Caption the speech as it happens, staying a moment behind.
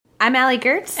I'm Allie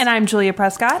Gertz. And I'm Julia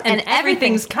Prescott. And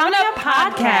Everything's Coming Up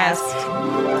podcast.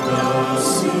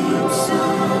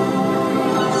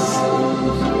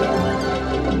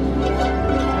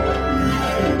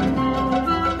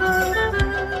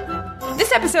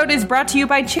 This episode is brought to you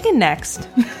by Chicken Next.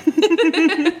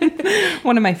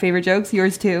 One of my favorite jokes.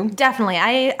 Yours too. Definitely.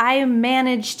 I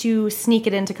manage to sneak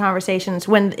it into conversations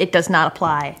when it does not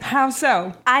apply. How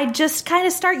so? I just kind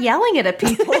of start yelling it at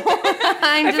people.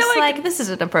 I'm just like, this is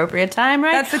an appropriate time,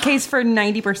 right? That's the case for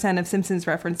 90% of Simpsons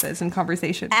references in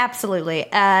conversation. Absolutely.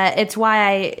 It's why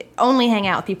I only hang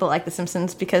out with people like The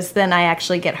Simpsons, because then I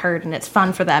actually get heard and it's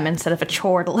fun for them instead of a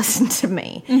chore to listen to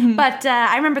me. Mm-hmm. But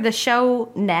I remember the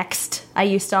show Next. I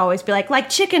used to always be like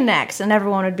Chicken Next, and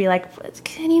everyone would be like,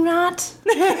 can you not?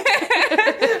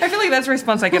 I feel like that's a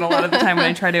response I get a lot of the time when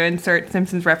I try to insert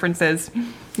Simpsons references.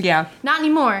 Yeah. Not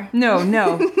anymore. No.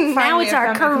 Now it's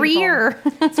our career.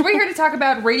 So we're here to talk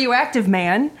about Radioactive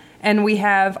Man. And we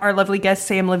have our lovely guest,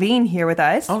 Sam Levine, here with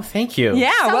us. Oh, thank you.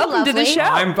 Yeah, So welcome to the lovely. show.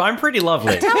 I'm pretty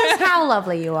lovely. Tell us how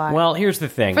lovely you are. Well, here's the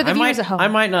thing. For the viewers at home. I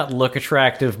might not look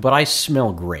attractive, but I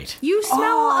smell great. You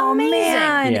smell amazing.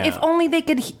 Man, Yeah. if only they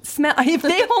could smell. If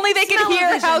they only they could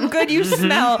hear how good you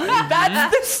smell.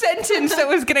 That's the sentence that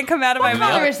was going to come out of my What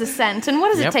mouth. color is the scent, and what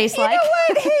does it taste You like? know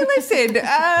what? Hey, listen.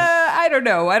 I don't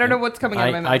know. I don't know what's coming out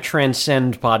of my mouth. I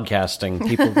transcend podcasting.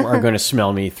 People are going to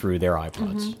smell me through their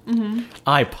iPods.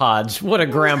 iPods. What a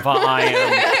grandpa I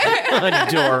am.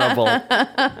 Adorable.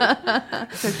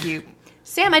 So cute.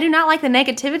 Sam, I do not like the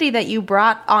negativity that you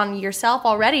brought on yourself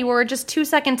already. We're just 2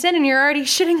 seconds in and you're already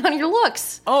shitting on your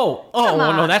looks. Oh, Come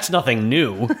well, no, on. that's nothing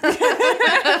new.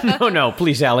 No,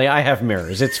 please, Allie, I have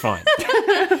mirrors. It's fine.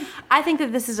 I think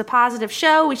that this is a positive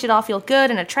show. We should all feel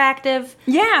good and attractive.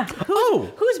 Yeah.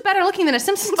 Who's better looking than a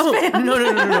Simpsons fan? No.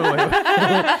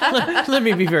 Wait. Let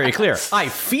me be very clear. I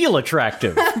feel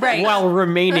attractive Right. while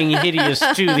remaining hideous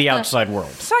to the outside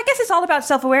world. So I guess it's all about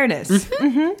self-awareness.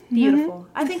 Beautiful.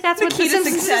 I think that's what key The to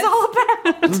Simpsons success. is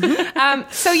all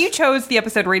about. So you chose the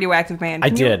episode Radioactive Man. I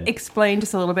Can you did. explain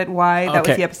just a little bit why that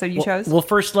was the episode you chose? Well,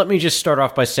 first, let me just start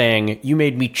off by saying you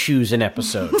made me choose an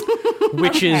episode.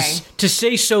 Which is, to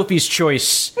say Sophie's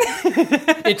choice,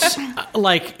 it's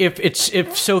like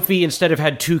if Sophie, instead of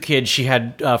had 2 kids, she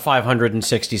had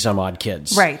 560 some odd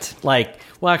kids. Right. Like,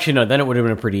 well, actually, no, then it would have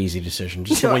been a pretty easy decision,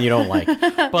 just the one you don't like.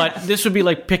 But this would be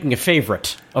like picking a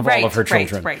favorite of all of her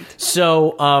children. Right.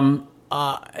 So,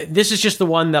 this is just the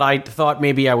one that I thought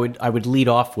maybe I would lead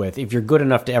off with. If you're good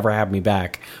enough to ever have me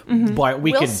back, but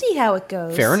We'll see how it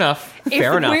goes. Fair enough.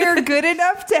 Fair enough. We're good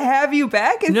enough to have you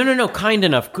back? No. Kind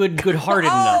enough. Good-hearted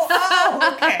enough.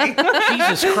 Oh, okay.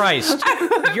 Jesus Christ.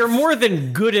 You're more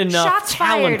than good enough Shots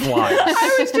fired. talent-wise.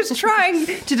 I was just trying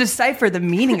to decipher the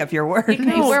meaning of your words.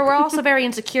 We're also very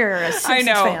insecure as Simpsons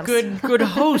I know. fans. Good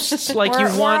hosts. Like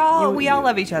we all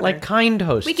love each other. Like kind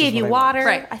hosts. We gave is you what I water.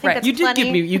 Right, I think right. that's You did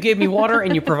plenty. you gave me water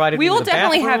and you provided We me will with a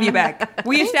definitely bathroom. have you back.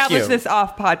 We established you. this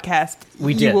off podcast.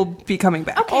 We You did. will be coming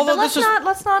back. Okay, Although but let's this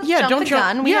is- not Yeah, jump don't the jump-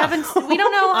 gun. We yeah. we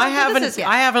don't know how this is yet.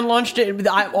 I haven't launched it.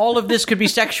 All of this could be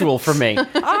sexual for me.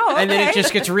 Oh, And then okay. it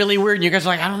just gets really weird. And you guys are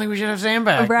like, I don't think we should have Sam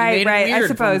back. You Right. made it I weird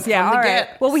suppose. from Yeah. the All right.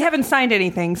 get. Well, we haven't signed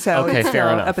anything, so Okay, it's fair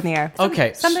still enough. up in the air.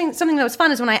 Okay. Something that was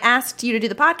fun is when I asked you to do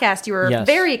the podcast, you were Yes.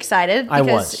 very excited I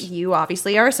because was. you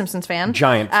obviously are a Simpsons fan.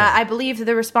 Giant fan. I believe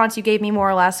the response you gave me more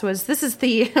or less was, "This is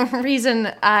the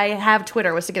reason I have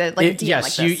Twitter, was to get a DM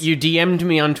Yes, like this." you DM'd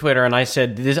me on Twitter, and I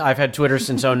said, I've had Twitter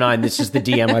since 2009. This is the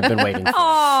DM I've been waiting for.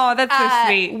 Oh, that's so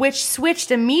sweet. Which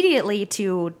switched immediately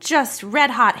to just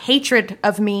red hot hatred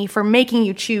of me for making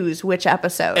you choose which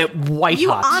episode. White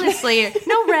you hot. honestly,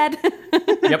 no red.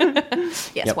 Yep.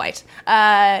 Yes, Yep. white.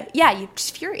 Yeah, you're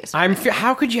just furious.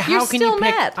 How could you? How You're can still you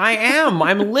pick? mad. I am.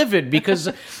 I'm livid because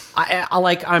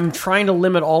I'm trying to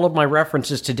limit all of my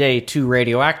references today to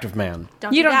Radioactive Man.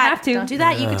 Don't You do don't that. have to. Don't do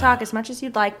that. You can talk as much as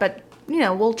you'd like, but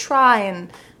we'll try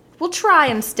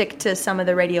and stick to some of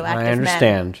the radioactive I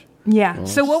understand. Yeah.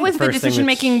 So what was the first thing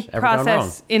decision-making that's ever gone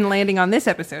process in landing on this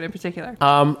episode in particular?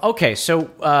 Okay, so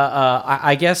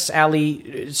I guess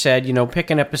Allie said, pick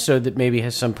an episode that maybe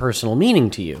has some personal meaning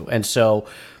to you, and so.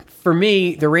 For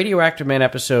me, the Radioactive Man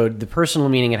episode, the personal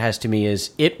meaning it has to me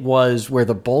is it was where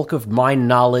the bulk of my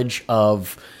knowledge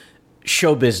of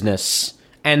show business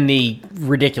and the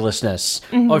ridiculousness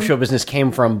of show business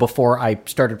came from before I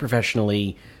started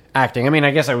professionally acting. I mean, I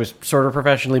guess I was sort of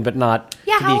professionally, but not to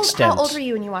the extent. How old were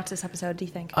you when you watched this episode, do you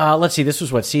think? Let's see, this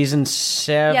was what, season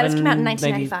 7? Yeah, this came out in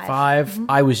 1995.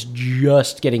 I was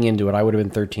just getting into it. I would have been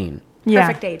 13.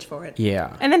 Perfect age for it.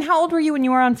 Yeah. And then how old were you when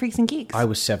you were on Freaks and Geeks? I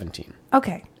was 17.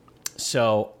 Okay.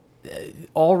 So,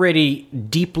 already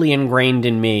deeply ingrained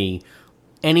in me,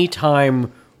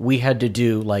 anytime we had to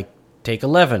do like take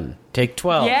 11, take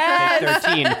 12, Yes.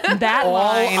 take 13. That All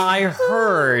line. I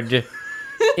heard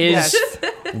is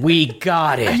we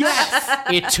got it. Yes.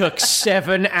 It took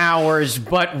 7 hours,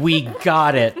 but we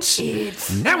got it.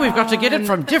 Now we've got to get it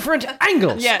from different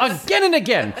angles. Yes. Again and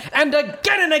again. And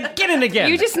again and again and again.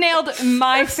 You just nailed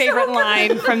my favorite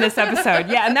line from this episode.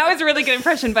 Yeah, and that was a really good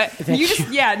impression, but you just,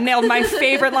 nailed my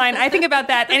favorite line. I think about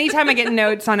that anytime I get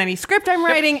notes on any script I'm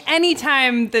writing,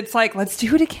 anytime that's like, let's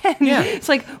do it again. Yeah. It's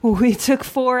like, it took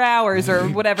 4 hours or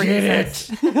whatever he says.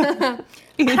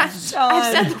 I've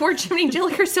said the word Jiminy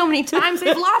Dilliker so many times,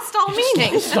 they've lost all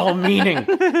meaning. It's all meaning.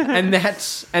 And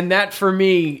that for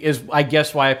me is, I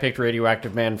guess, why I picked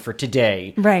Radioactive Man for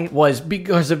today. Right. Was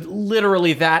because of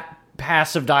literally that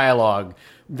passive dialogue,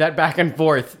 that back and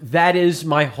forth. That is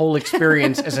my whole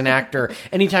experience as an actor.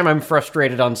 Anytime I'm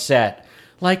frustrated on set.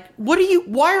 Like,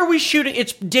 why are we shooting?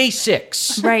 It's day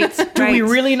 6. Right. Do we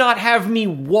really not have me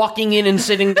walking in and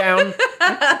sitting down?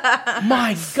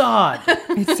 My God.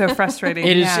 It's so frustrating.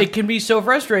 It is. Yeah. It can be so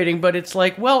frustrating, but it's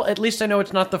like, well, at least I know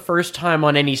it's not the first time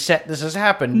on any set this has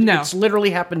happened. No. It's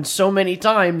literally happened so many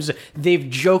times, they've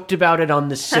joked about it on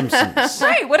The Simpsons.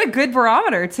 Right, what a good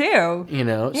barometer, too. You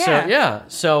know? Yeah.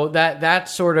 So that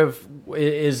sort of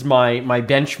is my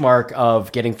benchmark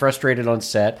of getting frustrated on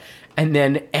set, and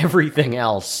then everything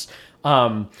else.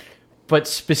 But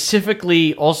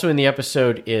specifically, also in the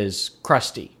episode, is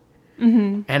Krusty.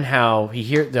 Mm-hmm. And how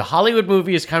the Hollywood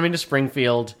movie is coming to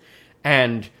Springfield,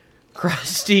 and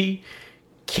Krusty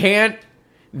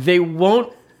they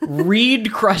won't read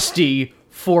Krusty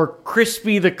for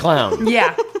Crispy the Clown.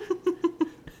 Yeah.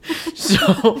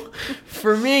 So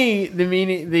for me, the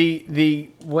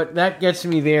meaning, what that gets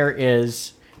me there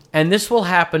is, and this will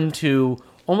happen to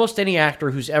almost any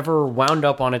actor who's ever wound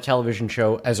up on a television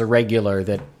show as a regular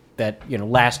that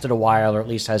lasted a while, or at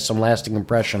least has some lasting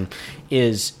impression,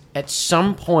 is at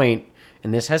some point,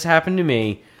 and this has happened to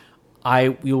me,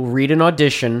 you'll read an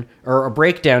audition or a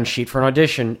breakdown sheet for an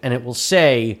audition, and it will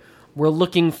say, we're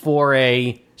looking for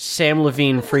a Sam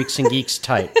Levine Freaks and Geeks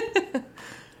type.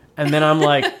 And then I'm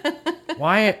like,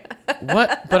 why?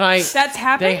 What? But That's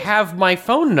happened? They have my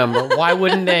phone number. Why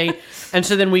wouldn't they? And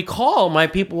so then my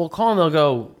people will call and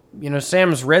they'll go,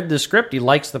 Sam's read the script. He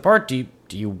likes the part. Do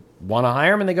you want to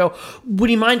hire him? And they go, would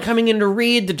he mind coming in to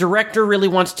read? The director really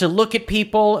wants to look at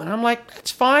people. And I'm like,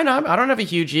 it's fine. I don't have a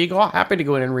huge ego. I'm happy to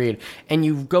go in and read. And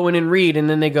you go in and read, and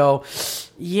then they go,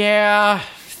 yeah,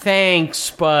 thanks,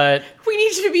 but We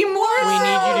need you to be more. we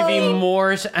need you to be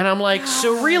more. And I'm like,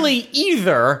 so really,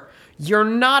 either you're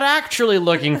not actually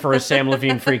looking for a Sam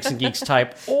Levine Freaks and Geeks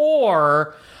type,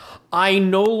 or I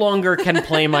no longer can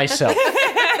play myself.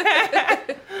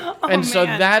 And so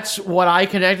that's what I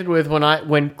connected with when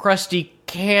Krusty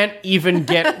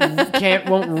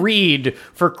won't read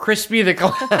for Crispy the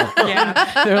Clown.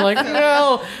 Yeah. They're like,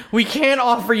 no, we can't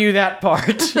offer you that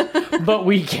part, but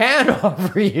we can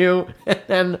offer you,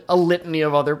 and a litany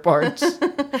of other parts,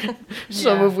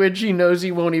 some of which he knows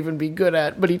he won't even be good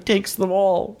at, but he takes them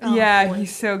all. Yeah,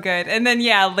 he's so good. And then,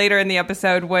 later in the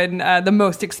episode, when the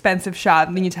most expensive shot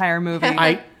in the entire movie.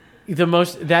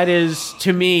 That is,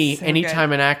 to me, So anytime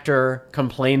good. an actor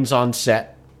complains on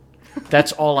set,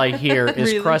 that's all I hear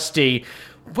is Really? Krusty,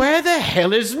 where the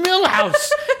hell is Milhouse?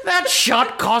 That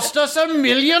shot cost us $1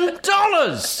 million.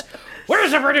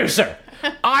 Where's the producer?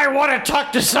 I want to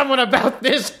talk to someone about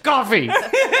this coffee.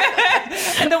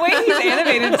 And the way he's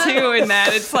animated, too, in that,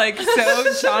 it's like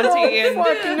so jaunty and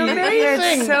fucking Yeah,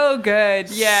 amazing. it's so good.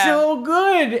 Yeah. So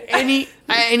good. And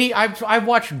I've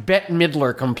watched Bette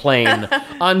Midler complain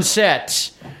on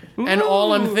set, and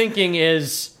all I'm thinking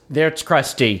is, there's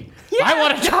Krusty. I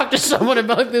want to talk to someone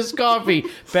about this coffee.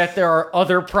 Bet there are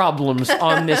other problems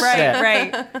on this set.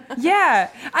 Right. Yeah.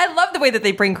 I love the way that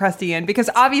they bring Krusty in, because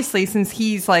obviously, since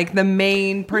he's like the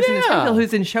main person in Yeah. Springfield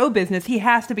who's in show business, he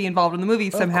has to be involved in the movie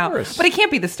somehow. course. But he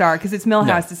can't be the star because it's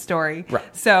Milhouse's story.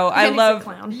 Right. So I he's a love.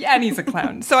 clown. Yeah, and he's a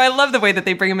clown. So I love the way that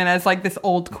they bring him in as like this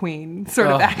old queen sort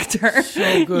of actor.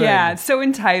 so good. Yeah, so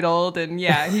entitled, and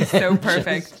he's so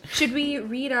perfect. Should we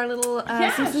read our little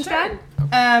Simpsons guide?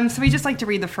 So we just like to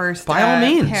read the first By all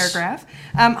means. paragraph.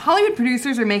 Hollywood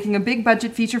producers are making a big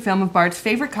budget feature film of Bart's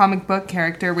favorite comic book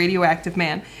character, Radioactive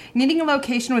Man. Needing a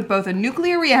location with both a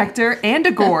nuclear reactor and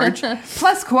a gorge,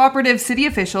 plus cooperative city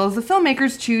officials, the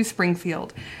filmmakers choose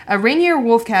Springfield. Rainier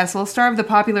Wolfcastle, star of the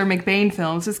popular McBain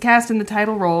films, is cast in the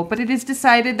title role, but it is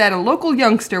decided that a local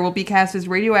youngster will be cast as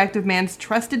Radioactive Man's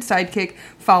trusted sidekick,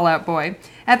 Fallout Boy.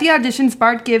 At the auditions,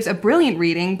 Bart gives a brilliant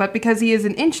reading, but because he is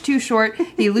an inch too short,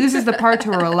 he loses the part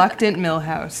to a reluctant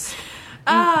Milhouse.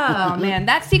 Oh, man.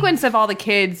 That sequence of all the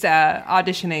kids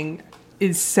auditioning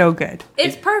is so good.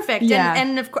 It's perfect. Yeah.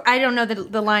 And of course, I don't know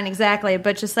the line exactly,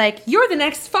 but just like, you're the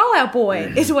next Fallout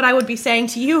Boy is what I would be saying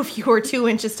to you if you were 2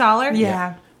 inches taller.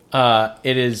 Yeah.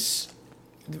 It is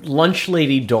Lunch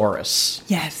Lady Doris.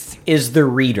 Yes. Is the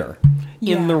reader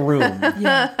in the room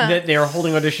Yeah. that they are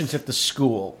holding auditions at the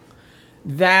school.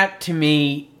 That, to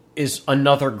me, is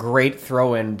another great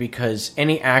throw-in, because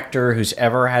any actor who's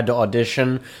ever had to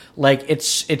audition, like,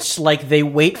 it's like they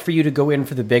wait for you to go in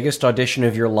for the biggest audition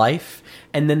of your life,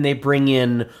 and then they bring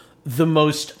in the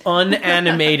most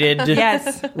unanimated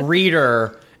Yes.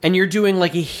 reader, and you're doing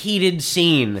like a heated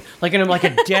scene, like in like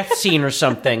a death scene or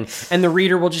something, and the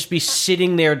reader will just be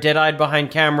sitting there dead-eyed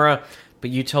behind camera. But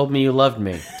you told me you loved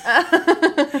me.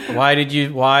 Why did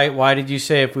you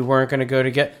say if we weren't going to go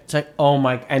together? It's like, oh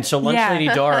my, and so Lunch Lady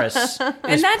Doris is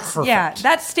And that's perfect.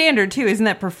 that's standard too, isn't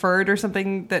that preferred or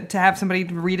something, that to have somebody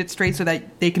read it straight so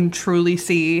that they can truly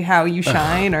see how you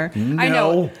shine? Or I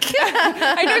know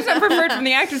I know it's not preferred from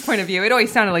the actor's point of view. It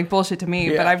always sounded like bullshit to me,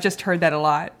 but I've just heard that a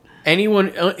lot.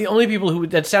 Anyone, only people who,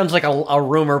 that sounds like a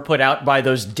rumor put out by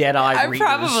those dead-eyed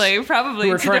readers. Probably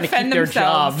who are to trying to defend keep their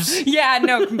themselves. jobs. Yeah,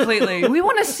 no, completely. We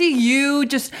want to see you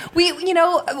we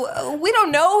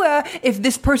don't know if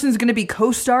this person's going to be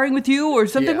co-starring with you or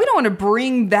something. Yeah. We don't want to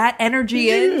bring that energy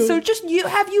in. So just you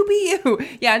be you.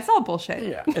 Yeah, it's all bullshit.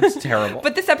 Yeah, it's terrible.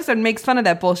 But this episode makes fun of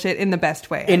that bullshit in the best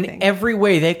way. I In think. every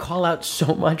way, they call out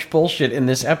so much bullshit in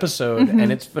this episode,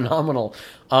 and it's phenomenal.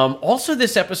 Also,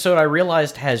 this episode, I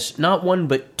realized, has not one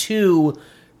but 2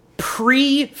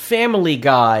 pre-Family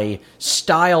Guy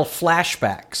style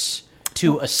flashbacks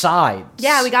to asides.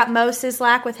 Yeah, we got Mo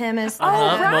Sislak with him as Mo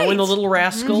and the Little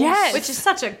Rascals. Yes. which is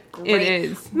such a great. It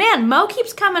is. Man, Mo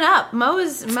keeps coming up.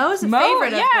 Mo's a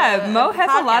favorite. Yeah, Mo has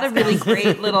a lot of really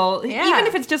great little. Yeah. Even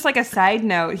if it's just like a side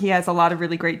note, he has a lot of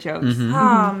really great jokes.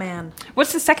 Oh man.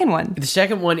 What's the second one? The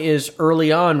second one is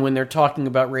early on when they're talking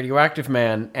about Radioactive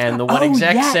Man, and the one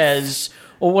exec yes. says,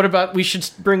 well, what about we should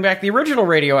bring back the original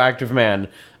Radioactive Man?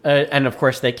 And of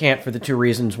course they can't for the 2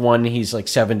 reasons. 1, he's like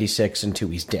 76, and 2,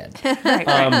 he's dead.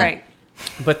 Right.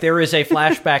 But there is a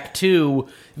flashback to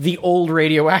the old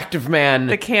Radioactive Man.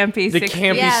 The campy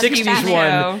 60s. Yeah, 60s TV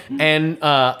one. And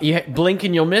you blink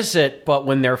and you'll miss it, but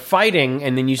when they're fighting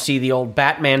and then you see the old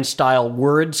Batman-style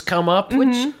words come up.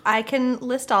 Which I can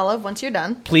list all of once you're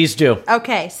done. Please do.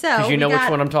 Okay, so Because you know we which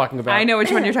got one I'm talking about. I know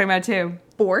which one you're talking about too.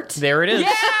 Bort. There it is.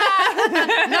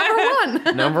 Number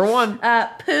 1. Number 1.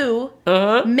 Pooh,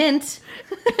 Mint,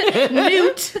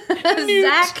 Newt,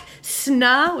 Zach,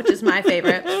 Sna, which is my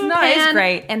favorite. Sna is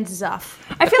great. And Zuff.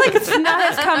 I feel like Sna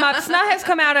has come up. Sna has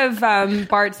come out of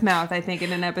Bart's mouth, I think,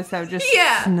 in an episode. Just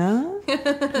Yeah. Sna?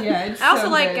 Yeah, it's I also so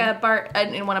like good. Bart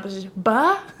in one episode.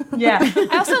 Bah. Yeah.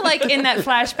 I also like in that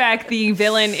flashback, the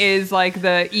villain is like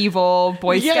the evil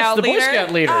Boy Yes, Scout the leader. Boy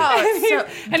Scout leader. Oh,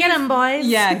 so, get 'em, boys.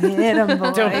 Yeah, get 'em,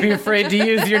 boy. Don't be afraid to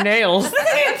use your nails.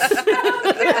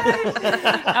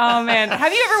 Oh man,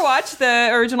 have you ever watched the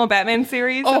original Batman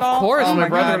series Oh, at all? of course. Oh my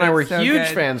brother God, and I were it's so huge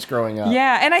good. fans growing up.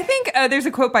 Yeah, and I think there's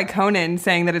a quote by Conan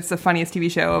saying that it's the funniest TV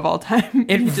show of all time.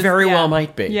 It very well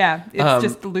might be. Yeah, it's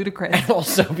just ludicrous.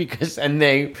 Also because, and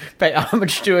they pay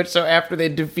homage to it, so after they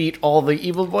defeat all the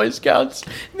evil Boy Scouts,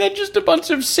 then just a bunch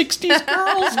of 60s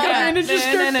girls come in and just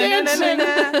start dancing.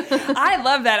 I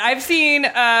love that. I've seen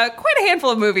quite a handful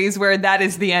of movies where that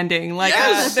is the ending. Like,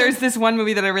 Yes! there's this one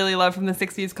movie that I really love from the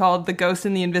 60s called The Ghost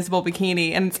in the Invisible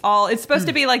Bikini, and it's supposed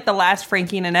to be like the last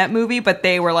Frankie and Annette movie, but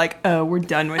they were like, oh, we're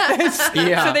done with this.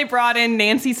 Yeah. So they brought in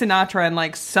Nancy Sinatra and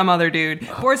like some other dude.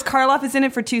 Boris Karloff is in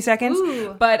it for 2 seconds,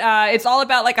 but it's all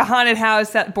about like a haunted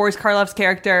house that Boris Karloff's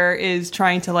character is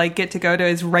trying to like get to go to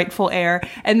his rightful heir,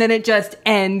 and then it just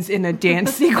ends in a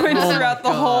dance sequence throughout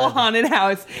the whole haunted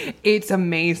house. It's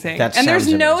amazing. That And there's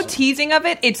sounds no amazing. teasing of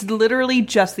it. It's literally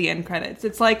just the end credits.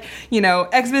 It's like,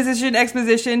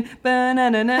 exposition,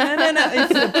 ba-na-na-na-na-na.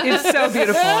 It's so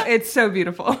beautiful. It's so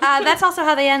beautiful. That's also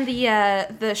how they end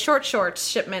the short shorts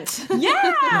shipment.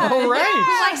 Yeah. All right.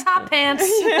 Who likes hot pants?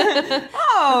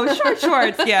 Oh, short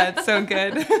shorts. Yeah, it's so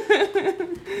good.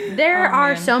 There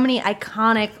are so many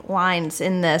iconic lines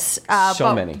in this.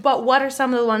 So many. But what are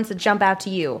some of the ones that jump out to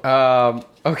you?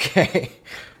 Okay.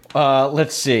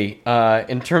 Let's see.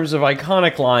 In terms of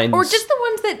iconic lines. Or just the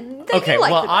ones that Okay, you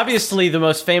like well, the best? obviously the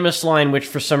most famous line, which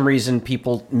for some reason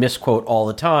people misquote all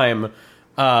the time,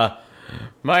 my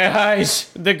eyes,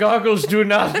 the goggles do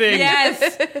nothing.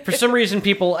 Yes. For some reason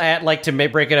people like to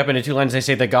break it up into 2 lines. They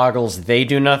say the goggles, they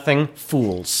do nothing.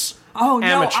 Fools. Oh, no,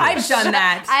 Amateurs. I've done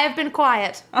that. I have been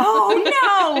quiet. Oh,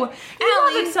 no.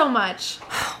 I love it so much.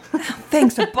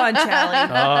 Thanks a bunch,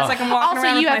 Allie. It's like I'm walking Also,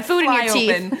 around you with have my food in your fly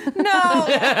teeth. open.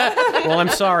 No. Well, I'm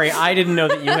sorry. I didn't know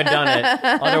that you had done it.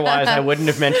 Otherwise, I wouldn't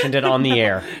have mentioned it on the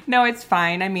air. No, it's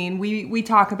fine. I mean, we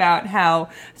talk about how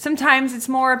sometimes it's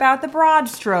more about the broad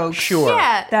strokes. Sure.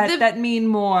 Yeah, That mean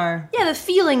more. yeah, the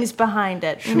feelings behind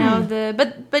it. You know,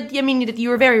 but I mean, you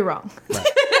were very wrong.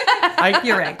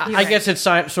 You're right. I guess it's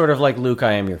sort of like Luke,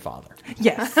 I am your father.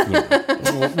 Yes.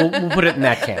 We'll put it in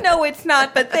that camp. No, it's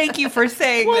not, but thank you for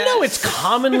saying Well, that. no, it's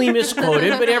commonly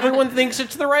misquoted, but everyone thinks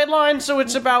it's the right line, so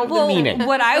it's about the meaning.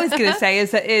 What I was going to say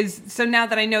is so now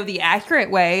that I know the accurate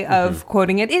way of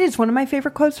quoting it, it is one of my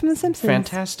favorite quotes from The Simpsons.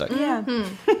 Fantastic. Yeah.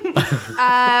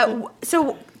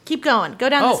 So keep going. Go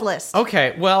down this list.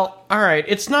 Okay, well, all right.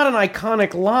 It's not an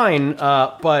iconic line,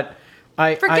 but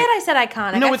I said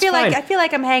iconic. No, it's fine. I feel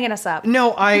like I'm hanging us up.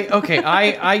 No,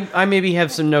 I maybe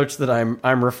have some notes that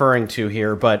I'm referring to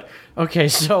here, but okay.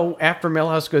 So after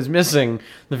Milhouse goes missing,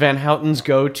 the Van Houtens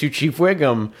go to Chief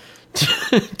Wiggum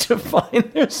to find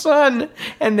their son,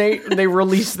 and they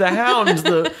release the hounds,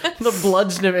 the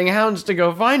blood sniffing hounds, to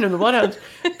go find him, the bloodhounds,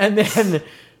 and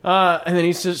then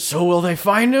he says, "So will they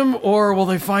find him, or will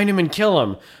they find him and kill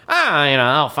him?"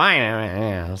 I'll find him.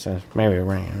 Yeah, so maybe.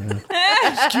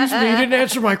 Excuse me, you didn't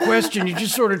answer my question. You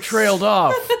just sort of trailed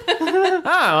off.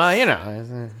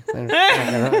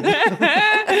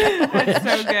 That's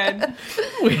so good.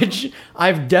 Which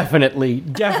I've definitely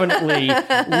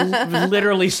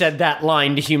literally said that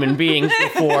line to human beings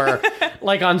before.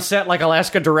 Like on set, like I'll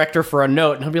ask a director for a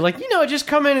note, and he'll be like, just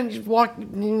come in and just walk,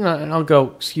 and I'll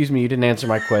go, "Excuse me, you didn't answer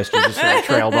my question," just sort of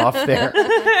trailed off there.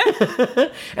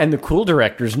 And the cool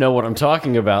directors know what I'm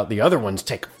talking about. The other ones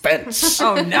take offense.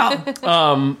 Oh,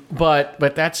 no.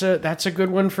 But that's a good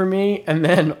one for me. And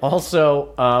then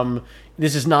also,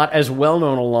 this is not as well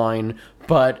known a line,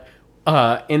 but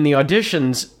in the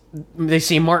auditions, they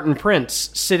see Martin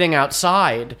Prince sitting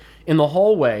outside in the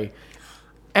hallway,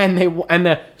 and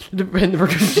the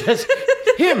producer says,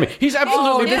 "Him, he's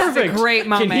absolutely this is a perfect. great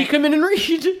moment. Can he come in and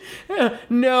read?"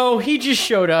 No, he just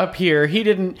showed up here. He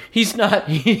didn't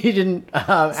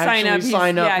actually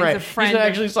sign up. He's Right, a friend. he's not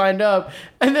actually signed up.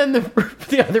 And then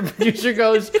the other producer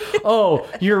goes, "Oh,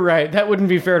 you're right. That wouldn't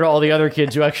be fair to all the other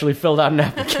kids who actually filled out an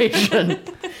application."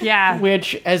 Yeah.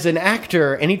 Which, as an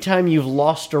actor, anytime you've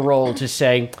lost a role, to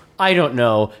say, "I don't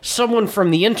know, someone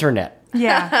from the internet."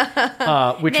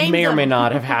 Yeah. Which Name may or them. may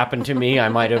not have happened to me. I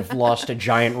might have lost a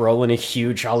giant role in a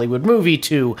huge Hollywood movie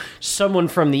to someone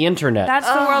from the internet. That's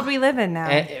the world we live in now.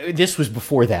 This was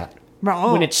before that,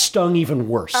 Oh. when it stung even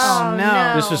worse. Oh,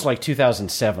 no. This was like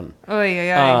 2007. Oh,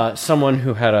 yeah. Someone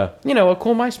who had a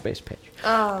cool MySpace page.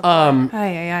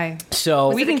 So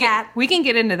We can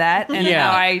get into that and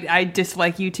Yeah. how I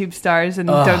dislike YouTube stars and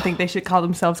don't think they should call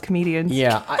themselves comedians.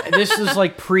 yeah, this was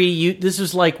like this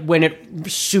was like when it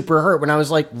super hurt, when I was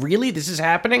like, really, this is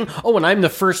happening? Oh, and I'm the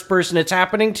first person it's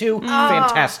happening to?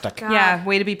 Fantastic. Yeah,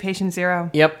 way to be patient zero.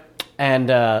 Yep.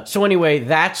 And so anyway,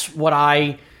 that's what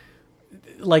I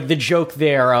like, the joke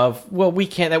there of, well,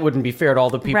 that wouldn't be fair to all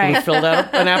the people who Right. filled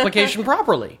out an application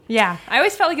properly. Yeah, I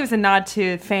always felt like it was a nod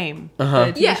to Fame, the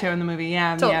TV Yeah. show and the movie.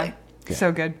 Yeah, Totally. yeah.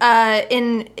 So good.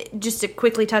 In just to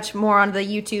quickly touch more on the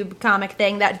YouTube comic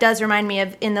thing, that does remind me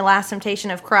of in The Last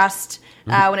Temptation of Crust,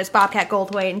 when it's Bobcat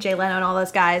Goldthwait and Jay Leno and all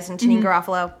those guys and Janine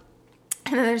Garofalo.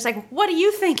 And then there's like, "What do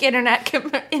you think, internet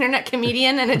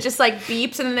comedian?" And it just like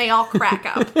beeps, and then they all crack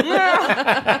up.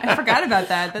 I forgot about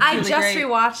that. That's I really just great.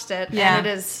 rewatched it, Yeah. and it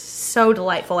is so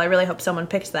delightful. I really hope someone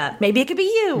picks that. Maybe it could be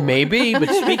you. Maybe, but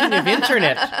speaking of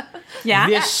internet, Yeah.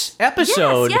 this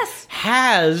episode Yes.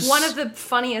 has One of the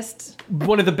funniest.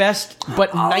 one of the best,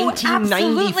 but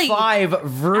 1995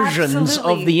 versions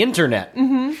Absolutely. of the internet.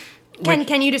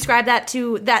 Can you describe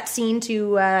that scene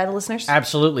to the listeners?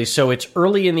 Absolutely. So it's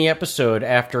early in the episode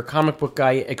after Comic Book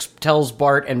Guy tells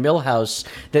Bart and Milhouse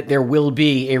that there will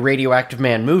be a Radioactive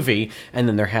Man movie, and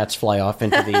then their hats fly off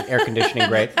into the air conditioning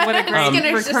grate. What a great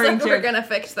Skinner's just recurring like, "We're joke. gonna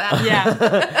fix that."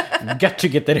 Yeah. Got to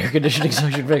get that air conditioning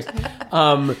section fixed.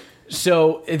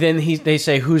 So then they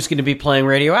say, "Who's going to be playing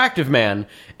Radioactive Man?"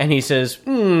 And he says,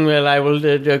 "Well, I will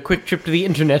do a quick trip to the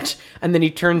internet." And then he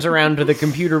turns around to the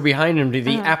computer behind him, to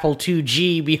the Apple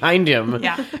IIG behind him.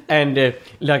 Yeah. And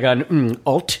like on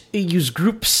Alt, use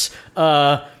groups,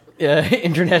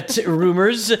 internet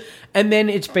rumors. And then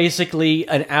it's basically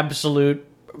an absolute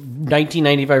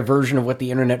 1995 version of what the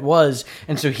internet was,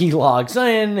 and so he logs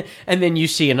in, and then you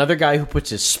see another guy who puts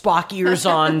his Spock ears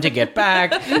on to get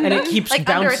back, and it keeps Like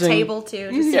bouncing under a table too,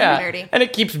 just yeah, super nerdy. and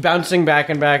it keeps bouncing back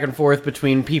and forth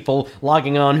between people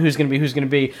logging on, who's going to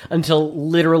be, until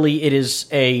literally it is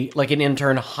an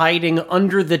intern hiding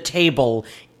under the table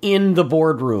in the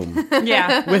boardroom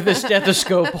Yeah. with the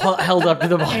stethoscope held up to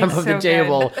the bottom It's of the so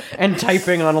table and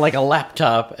typing on like a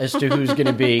laptop as to who's going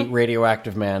to be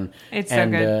Radioactive Man. It's so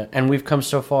and, good. And we've come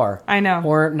so far. I know.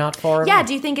 Or not far at Yeah, all.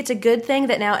 do you think it's a good thing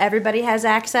that now everybody has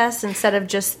access instead of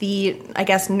just the, I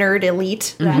guess, nerd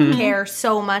elite that care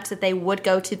so much that they would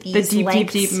go to The these deep,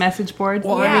 lengths? deep message boards.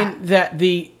 Well, Yeah. I mean, that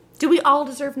the... Do we all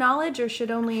deserve knowledge, or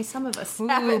should only some of us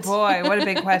have Ooh, it? boy, what a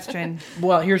big question.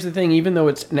 Well, here's the thing. Even though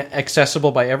it's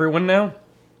accessible by everyone now,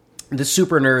 the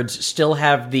super nerds still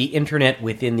have the internet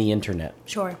within the internet.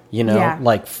 Sure. You know, Yeah.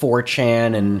 like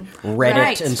 4chan and Reddit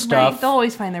Right, and stuff. Right, they'll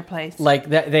always find their place. Like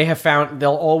that, they have found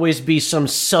there'll always be some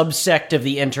subsect of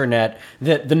the internet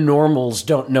that the normals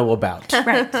don't know about.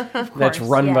 Right, of That's course.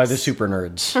 run by yes. the super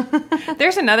nerds.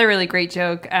 There's another really great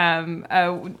joke.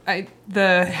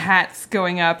 The hats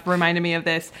going up reminded me of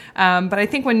this. But I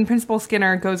think when Principal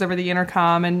Skinner goes over the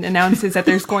intercom and announces that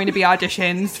there's going to be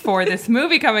auditions for this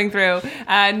movie coming through,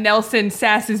 Nelson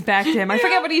sasses back to him. I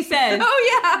forget what he says.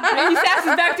 Oh, yeah. He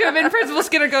sasses back to him, and Principal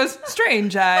Skinner goes,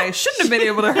 "Strange, I shouldn't have been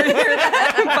able to hear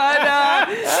that."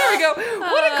 But there we go.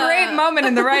 What a great moment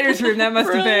in the writer's room that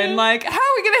must have been. Like, how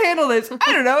are we going to handle this?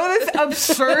 I don't know, this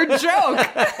absurd joke.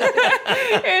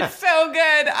 It's so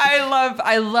good.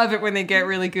 I love it when they get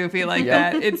really goofy like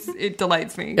Yep. that. It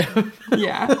delights me.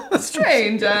 Yeah.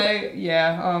 Strange.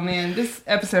 Oh man, this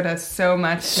episode has so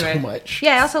much to So it. much.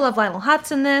 Yeah, I also love Lionel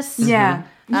Hutz in this. Yeah.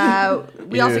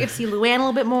 We also Yeah. get to see Luann a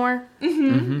little bit more.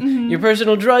 Your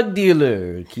personal drug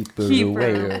dealer. Keep her Keep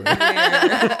away. her.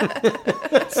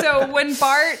 So when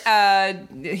Bart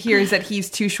hears that he's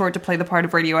too short to play the part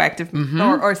of Radioactive,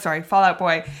 or sorry, Fallout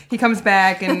Boy, he comes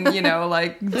back and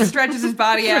like stretches his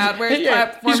body out, wears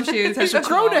platform shoes. He's has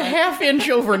grown a chihuahua. half inch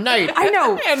overnight. I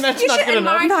know. And that's not good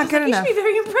enough. Not good You enough. should be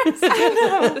very impressed.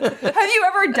 Have you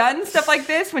ever done stuff like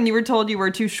this when you were told you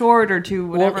were too short or too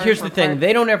whatever? Well, here's for the thing. part?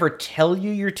 They don't ever tell you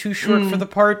you're too short for the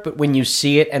part, but when you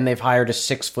see it and they've hired a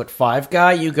 6'5"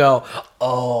 guy, you go,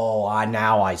 "Oh,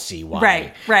 now I see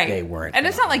why." Right. They weren't. And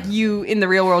it's not like you in the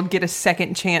real world get a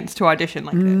second chance to audition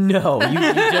like this. No, you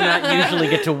do not usually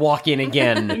get to walk in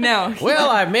again. No. Well,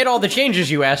 I've made all the changes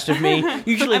you asked of me.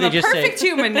 Usually I'm they a just perfect say,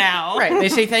 human now. right, they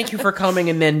say thank you for coming,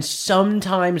 and then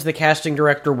sometimes the casting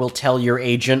director will tell your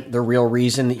agent the real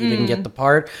reason that you didn't get the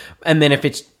part. And then if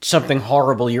it's something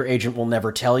horrible, your agent will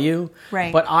never tell you.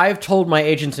 Right. But I've told my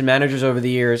agents and managers over the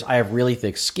years, I have really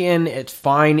thick skin. It's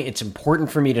fine. It's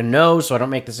important for me to know so I don't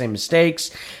make the same mistakes.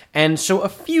 And so a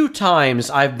few times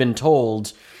I've been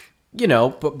told,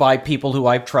 by people who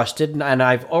I've trusted, and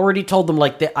I've already told them,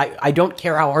 like, that I don't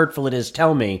care how hurtful it is,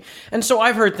 tell me. And so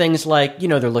I've heard things like,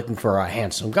 they're looking for a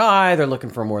handsome guy, they're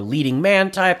looking for a more leading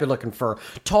man type, they're looking for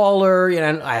taller,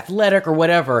 athletic or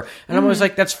whatever. And I'm always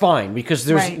like, that's fine, because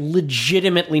there's Right.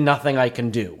 legitimately nothing I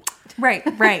can do Right.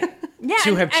 Yeah,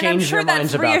 to have and I'm changed sure their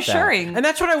minds that's about reassuring. that. And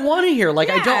that's what I want to hear. Like,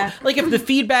 I Yeah. don't, like, if the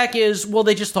feedback is, well,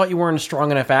 they just thought you weren't a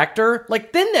strong enough actor,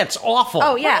 like, then that's awful.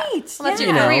 Oh, yeah. Right, Well, that's yeah.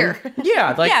 your career.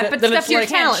 Yeah, like Yeah, but then stuff it's you like,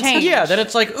 can't change. Yeah, then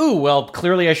it's like, ooh, well,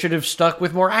 clearly I should have stuck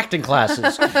with more acting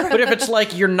classes. But if it's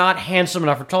like you're not handsome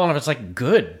enough or tall enough, it's like,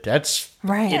 good. That's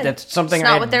Right. yeah, that's something It's not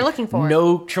I had what they're looking for.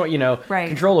 No, Right.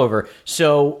 control over.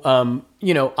 So,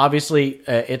 obviously,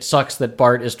 it sucks that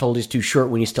Bart is told he's too short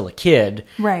when he's still a kid,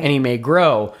 Right. And he may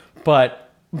grow, but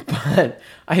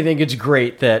I think it's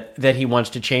great that he wants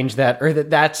to change that, or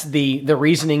that's the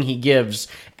reasoning he gives,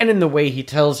 and in the way he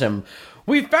tells him,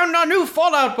 "We've found our new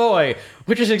Fallout Boy,"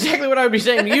 which is exactly what I would be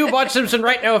saying to you, Bart Simpson,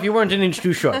 right now if you weren't an inch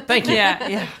too short. Thank you.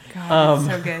 Yeah. God,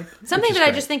 that's so good. Something that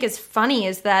I just think is funny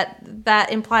is that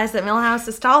implies that Milhouse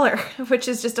is taller, which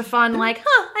is just a fun,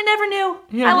 I never knew.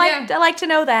 I like to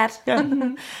know that.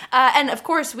 And of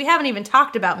course, we haven't even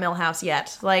talked about Milhouse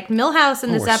yet. Like Milhouse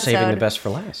in this We're episode. saving the best for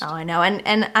last. Oh, I know,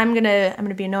 and I'm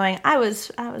gonna be annoying. I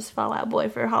was Fallout Boy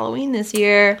for Halloween this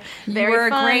year. Very You were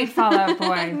fun. a great Fallout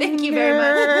Boy. Thank you very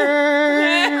much.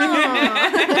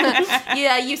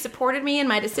 Yeah, you supported me in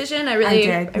my decision. I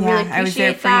really I did. really appreciate I was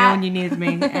there for that. you when you needed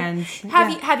me. And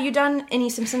Have you done any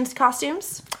Simpsons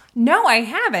costumes? No, I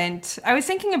haven't. I was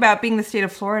thinking about being the state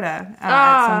of Florida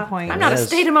at some point. I'm not a Yes.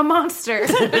 state, I'm a monster.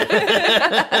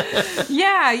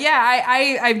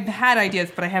 I've had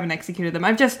ideas, but I haven't executed them.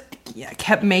 I've just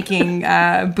kept making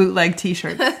bootleg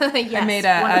T-shirts. I made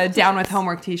a Down with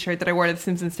Homework T-shirt that I wore to The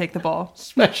Simpsons Take the Ball.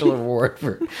 Special award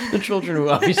for the children who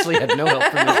obviously had no help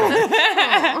from this.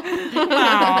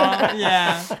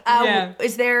 Yeah.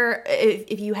 Is there,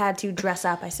 if you had to dress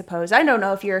up, I suppose, I don't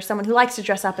know if you're someone who likes to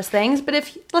dress up as things, but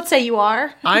if, let's say you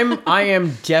are. I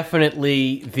am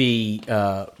definitely the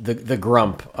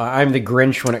grump. I'm the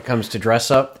Grinch when it comes to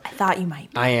dress up. I thought you might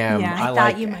be. I am. Yeah, I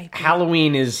thought you might be.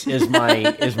 Halloween is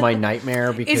my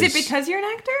nightmare. Because Is it because you're an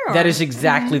actor? Or? that is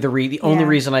exactly the only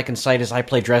reason I can cite is I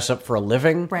play dress up for a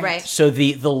living. Right. So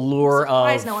the lure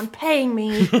Why of is no one paying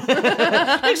me?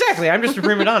 exactly, I'm just a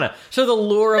prima donna. So the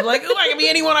lure of like, oh, I can be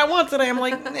anyone I want today. I'm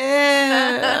like,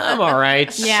 I'm all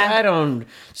right. Yeah. I don't.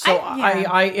 So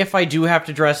I if I do have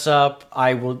to dress up,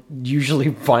 I will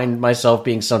usually find myself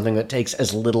being something that takes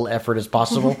as little effort as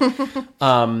possible.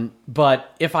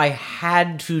 But if I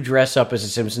had to dress up as a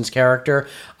Simpsons character,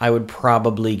 I would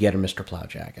probably get a Mr. Plow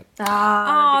jacket.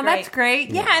 Oh, that's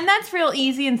great. Yeah, and that's real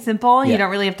easy and simple. Yeah. You don't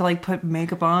really have to like put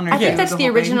makeup on. Or I think that's do the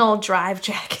whole original Drive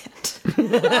jacket.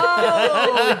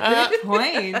 Oh, good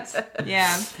point. Yeah.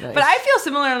 Nice. But I feel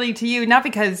similarly to you, not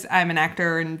because I'm an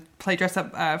actor and play dress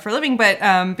up for a living, but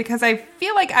because I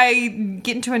feel like I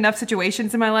get into enough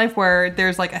situations in my life where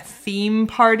there's like a theme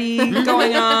party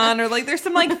going on, or like there's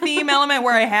some like theme element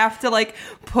where I have to like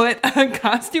put a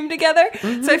costume together.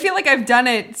 So I feel like I've done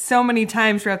it so many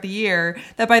times throughout the year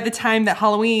that by the time that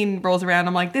Halloween rolls around,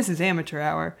 I'm like, this is amateur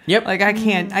hour. Yep. Like I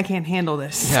can't handle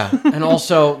this. Yeah, and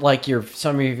also like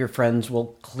some of your friends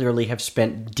will clearly have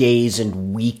spent days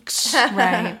and weeks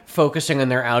Right. focusing on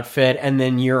their outfit, and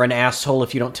then you're an asshole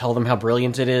if you don't tell them how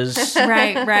brilliant it is.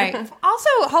 Right. Also,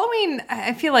 Halloween,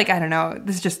 I feel like, I don't know,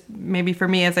 this is just maybe for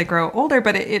me as I grow older,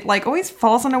 but it like always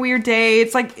falls on a weird day.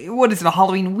 It's like, what is it, a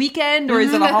Halloween weekend? Or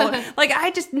is it a Halloween? Like,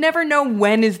 I just never know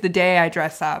when is the day I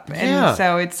dress up. And Yeah.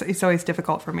 so it's always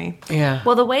difficult for me. Yeah.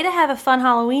 Well, the way to have a fun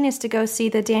Halloween is to go see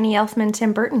the Danny Elfman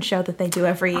Tim Burton show that they do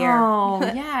every year. Oh,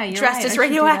 yeah, you're Dressed right. as I should do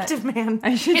Radioactive that. Man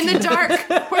I should in do the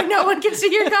dark where no one can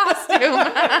see your costume.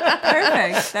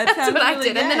 Perfect. That That's sounds what I really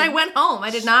did. And then good. I went home. I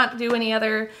did not do any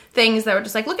other things that were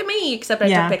just like, look at me, except I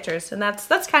Yeah. took pictures. And that's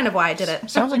kind of why I did it.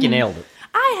 Sounds like you nailed it.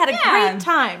 I had a Yeah. great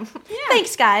time.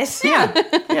 Thanks, guys. Yeah.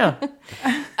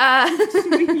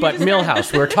 But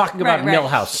Millhouse. We were talking about Right.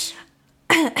 Millhouse.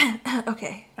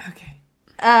 Okay. Okay.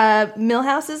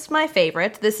 Millhouse is my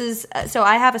favorite. This is so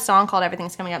I have a song called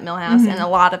Everything's Coming Up Millhouse, and a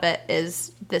lot of it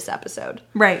is this episode.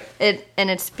 Right.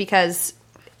 It's because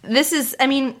this is, I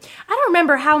mean, I don't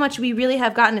remember how much we really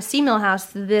have gotten to see Millhouse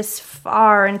this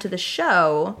far into the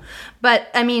show, but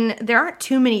I mean, there aren't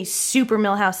too many super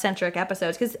Millhouse centric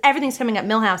episodes because Everything's Coming Up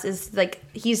Millhouse is like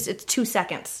it's 2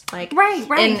 seconds, like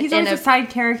Right. He's in always a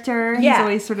side character. He's Yeah.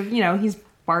 always sort of, he's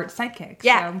Bart's sidekick.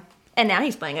 Yeah. So. And now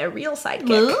he's playing a real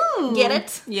sidekick. Ooh. Get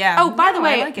it? Yeah. Oh, by the No,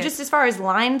 I way, like it. just as far as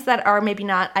lines that are maybe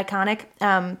not iconic,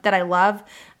 that I love,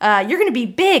 you're going to be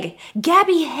big.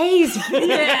 Gabby Hayes.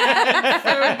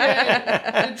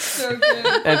 It's so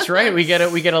good. That's right. We get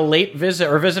a late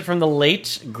visit from the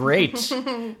late great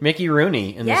Mickey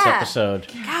Rooney in this Yeah. episode.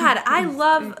 God, I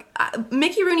love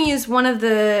Mickey Rooney is one of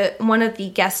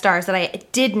the guest stars that I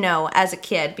did know as a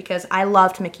kid because I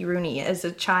loved Mickey Rooney as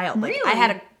a child. Like, Really? I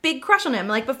had a big crush on him.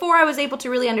 Like before I was able to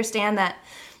really understand that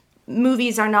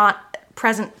movies are not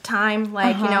present time.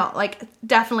 Like, like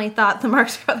definitely thought the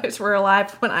Marx Brothers were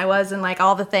alive when I was and like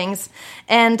all the things.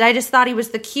 And I just thought he was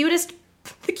the cutest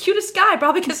guy,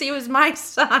 probably because he was my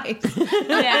size.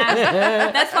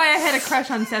 Yeah. That's why I had a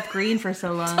crush on Seth Green for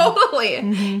so long. Totally.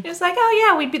 It was like, oh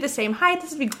yeah, we'd be the same height.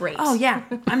 This would be great. Oh, yeah.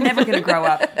 I'm never going to grow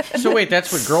up. So wait,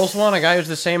 that's what girls want? A guy who's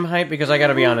the same height? Because I got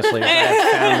to be honest, ladies, I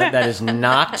have found that is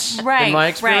not in my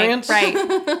experience. Right.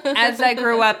 As I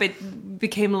grew up, it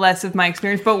became less of my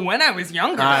experience. But when I was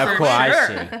younger, Of for course, sure. I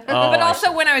see. Oh, But I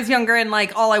also when I was younger and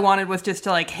like all I wanted was just to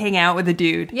like hang out with a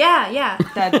dude. Yeah.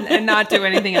 And not do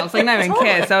anything else, like not even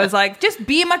kiss. I was like, just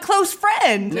be my close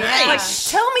friend. Nice. Like,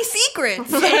 tell me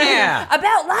secrets. Yeah.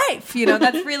 About life.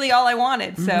 That's really all I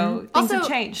wanted. So things have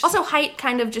changed. Also, height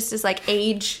kind of just is like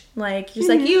age. Like, just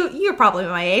like you're probably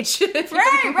my age.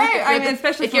 Right. I mean,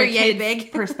 especially if from you're a yay kid's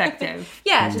big. perspective.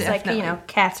 Yeah, it's just Definitely. like,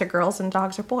 cats are girls and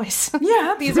dogs are boys.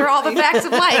 Yeah, These are all the facts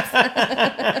of life.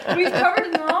 We've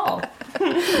covered them all.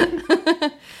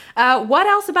 What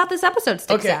else about this episode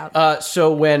sticks out?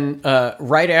 So when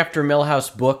right after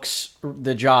Millhouse books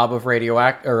the job of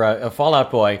a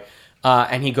Fallout Boy,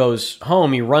 and he goes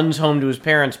home, he runs home to his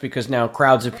parents because now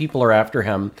crowds of people are after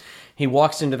him. He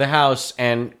walks into the house,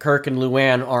 and Kirk and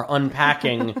Luann are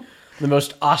unpacking the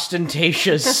most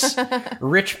ostentatious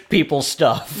rich people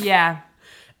stuff. Yeah.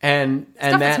 And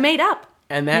Stuff that that's made up.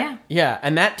 And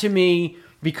that to me,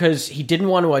 because he didn't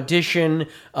want to audition,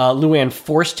 Luann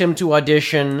forced him to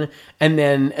audition, and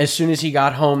then as soon as he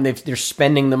got home, they're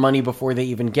spending the money before they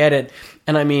even get it.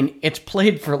 And I mean, it's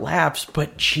played for laughs,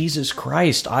 but Jesus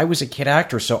Christ, I was a kid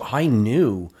actor, so I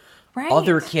knew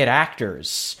other kid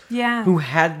actors who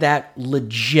had that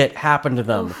legit happen to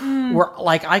them. Where,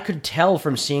 like, I could tell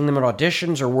from seeing them at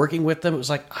auditions or working with them, it was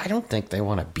like, I don't think they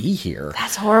want to be here.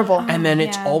 That's horrible. And then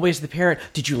it's always the parent.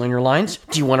 Did you learn your lines?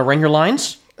 Do you want to run your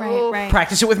lines? Right.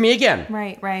 Practice it with me again.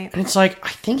 Right. And it's like, I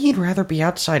think he'd rather be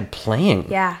outside playing.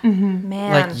 Yeah,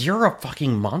 man. Like, you're a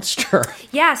fucking monster.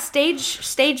 Yeah,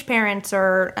 stage parents,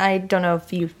 or I don't know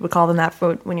if you would call them that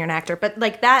when you're an actor, but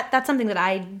like that's something that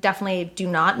I definitely do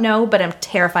not know, but I'm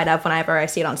terrified of whenever I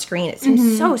see it on screen. It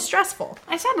seems so stressful.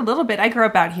 I said a little bit. I grew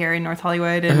up out here in North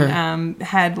Hollywood and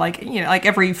had like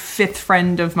every fifth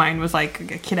friend of mine was like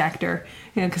a kid actor.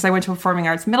 Because I went to performing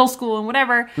arts middle school and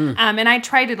whatever. And I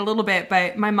tried it a little bit,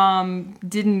 but my mom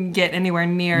didn't get anywhere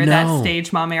near that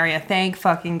stage mom area. Thank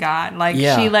fucking God. Like,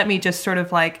 she let me just sort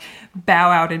of like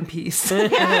bow out in peace. I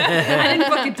didn't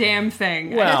book a damn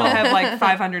thing. I still have like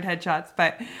 500 headshots.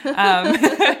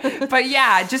 But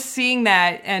yeah, just seeing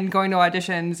that and going to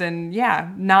auditions and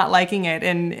not liking it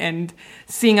and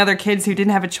seeing other kids who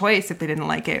didn't have a choice if they didn't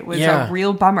like it was a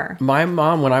real bummer. My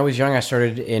mom, when I was young, I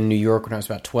started in New York when I was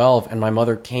about 12, and my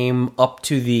mother came up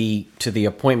to the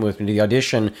appointment with me, to the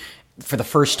audition, for the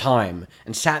first time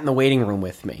and sat in the waiting room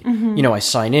with me. I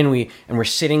sign in, we're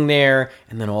sitting there,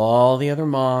 and then all the other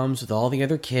moms with all the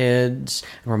other kids,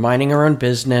 and we're minding our own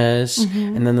business,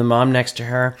 and then the mom next to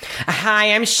her,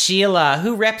 "Hi, I'm Sheila.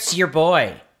 Who reps your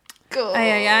boy?" Cool.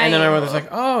 And then my mother's like,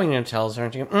 "Oh," tells her,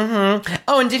 and she goes,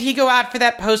 "Oh, and did he go out for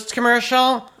that Post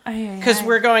commercial? Because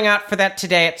we're going out for that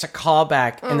today. It's a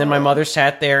callback." And then my mother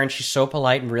sat there, and she's so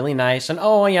polite and really nice. And,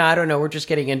 "Oh, yeah, I don't know. We're just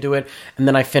getting into it." And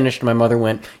then I finished. My mother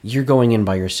went, "You're going in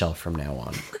by yourself from now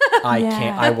on. I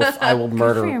can't. I will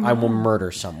murder. I will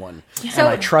murder someone. And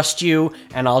I trust you.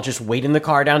 And I'll just wait in the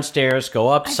car downstairs. Go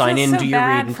up, sign in, do your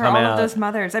read, and come out." I feel so bad for all of those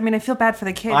mothers. I mean, I feel bad for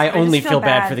the kids. I only feel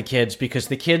bad for the kids because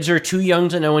the kids are too young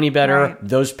to know any better. Right.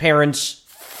 Those parents,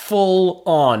 full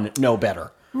on, know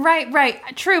better. Right.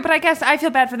 True, but I guess I feel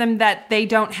bad for them that they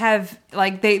don't have,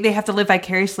 like, they have to live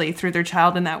vicariously through their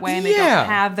child in that way, and they don't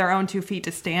have their own 2 feet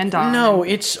to stand on. No,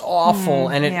 it's awful,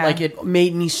 and it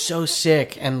made me so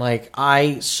sick, and, like,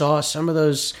 I saw some of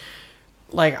those,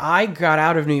 like, I got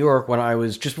out of New York when I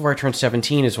was, just before I turned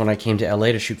 17 is when I came to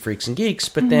LA to shoot Freaks and Geeks,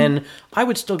 but then I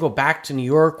would still go back to New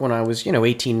York when I was,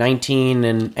 18, 19,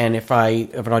 and if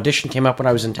an audition came up when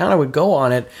I was in town, I would go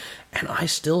on it. And I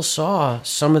still saw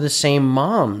some of the same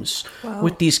moms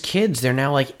with these kids. They're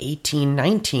now like 18,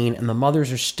 19, and the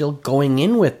mothers are still going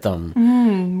in with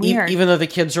them. Weird. Even though the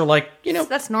kids are like,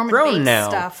 that's Norman grown Bates now.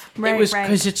 Stuff. It was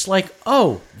because it's like,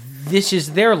 oh, this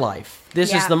is their life.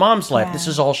 This is the mom's life. This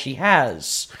is all she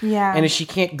has. Yeah. And if she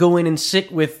can't go in and sit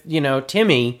with,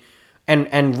 Timmy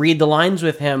and read the lines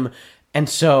with him. And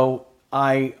so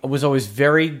I was always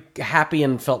very happy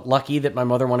and felt lucky that my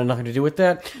mother wanted nothing to do with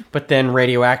that. But then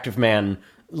Radioactive Man,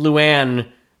 Luann,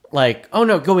 like, "Oh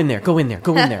no, go in there.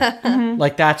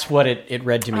 Like, that's what it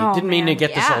read to me. Didn't mean to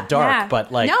get this all dark,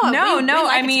 but like... No,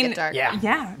 I it to mean, get dark.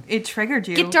 yeah, it triggered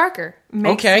you. Get darker.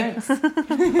 Makes sense.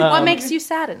 What makes you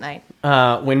sad at night?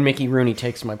 When Mickey Rooney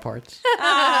takes my parts.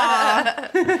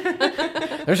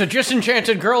 There's a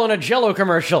disenchanted girl in a Jell-O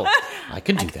commercial. I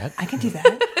can do that. I can do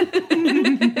that.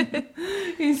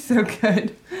 He's so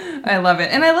good. I love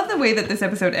it. And I love the way that this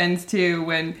episode ends, too,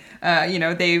 when,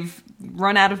 they've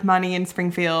run out of money in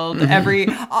Springfield. Every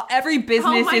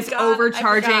business is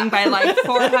overcharging by like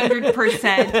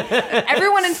 400%.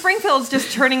 Everyone in Springfield is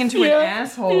just turning into an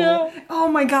asshole. Yeah. Oh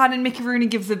my God. And Mickey Rooney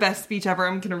gives the best speech ever.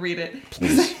 I'm going to read it.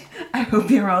 Please. I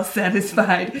hope you're all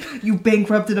satisfied. You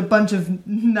bankrupted a bunch of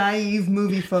naive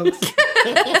movie folks.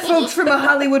 Folks from a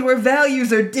Hollywood where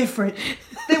values are different.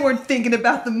 They weren't thinking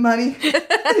about the money. They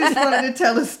just wanted to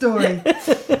tell a story.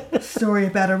 A story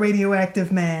about a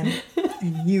radioactive man.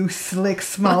 And you slick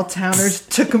small towners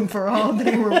took him for all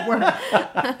they were worth.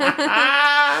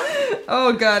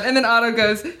 Oh, God. And then Otto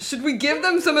goes, "Should we give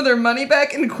them some of their money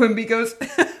back?" And Quimby goes,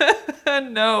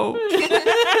 "No."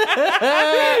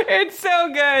 It's so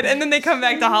good. And then they come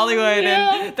back to Hollywood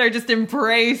and they're just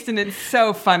embraced, and it's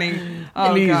so funny.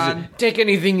 Oh, Please, God. take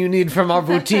anything you need from our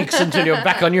boutiques until you're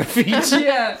back on your feet.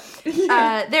 Yeah.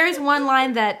 There is one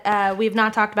line that we've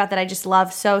not talked about that I just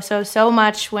love so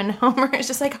much when Homer is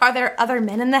just like, "Are there other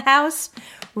men in the house?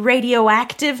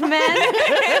 Radioactive men?"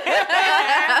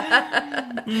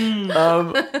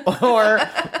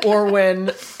 Or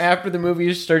when, after the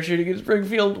movies start shooting in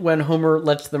Springfield, when Homer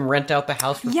lets them rent out the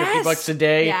house for $50 a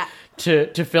day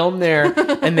to film there,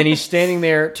 and then he's standing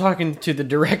there talking to the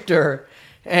director,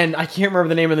 And I can't remember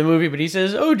the name of the movie, but he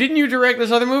says, "Oh, didn't you direct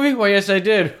this other movie?" "Well, yes, I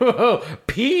did."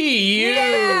 P.U.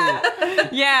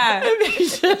 Yeah. And he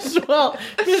says, "Well,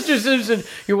 Mr. Simpson,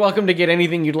 you're welcome to get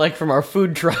anything you'd like from our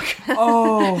food truck."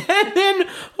 Oh. And then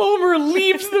Homer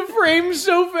leaves the frame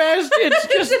so fast, it's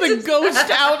just the ghost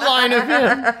outline of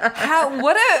him.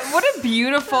 What a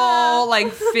beautiful,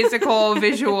 like, physical,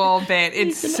 visual bit.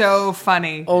 It's so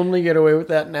funny. Only get away with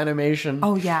that in animation.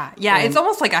 Oh, yeah. Yeah, it's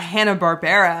almost like a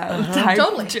Hanna-Barbera type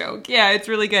joke. Yeah, it's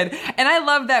really good. And I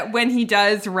love that when he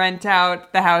does rent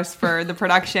out the house for the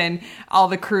production, all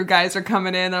the crew guys are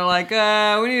coming in. They're like,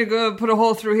 we need to go put a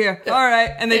hole through here. All right.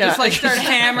 And they just, like, start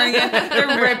hammering it.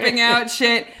 They're ripping out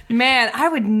shit. Man, I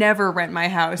would never rent my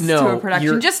house to a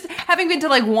production. Just having been to,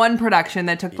 like, one production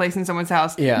that took place in someone's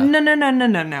house. Yeah. No.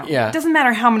 Yeah. It doesn't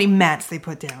matter how many mats they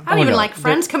put down. I don't even like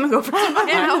friends coming over to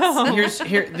my house.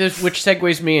 Which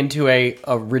segues me into a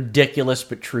ridiculous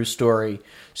but true story.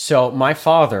 So my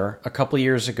father, a couple of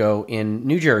years ago in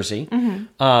New Jersey,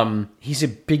 he's a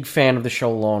big fan of the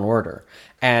show Law and Order.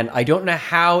 And I don't know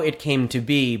how it came to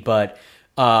be, but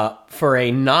for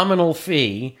a nominal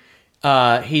fee,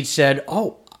 he'd said,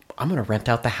 "Oh, I'm going to rent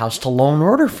out the house to Law and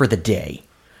Order for the day.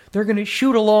 They're going to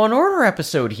shoot a Law and Order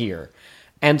episode here."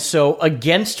 And so,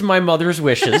 against my mother's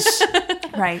wishes,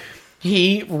 Right.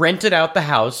 he rented out the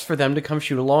house for them to come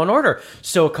shoot a Law and Order.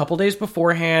 So a couple days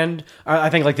beforehand, I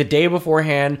think like the day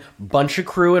beforehand, bunch of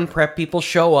crew and prep people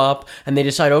show up, and they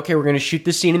decide, okay, we're going to shoot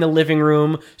this scene in the living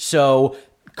room. So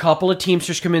couple of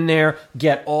Teamsters come in there,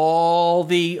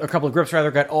 a couple of grips rather,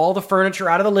 get all the furniture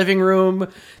out of the living room.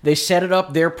 They set it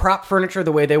up, their prop furniture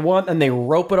the way they want, and they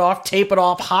rope it off, tape it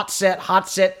off, hot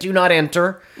set, do not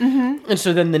enter. Mm-hmm. And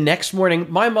so then the next morning,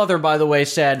 my mother, by the way,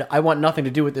 said, "I want nothing to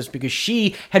do with this," because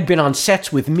she had been on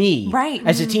sets with me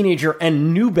as a teenager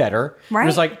and knew better. Right. And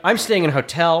was like, "I'm staying in a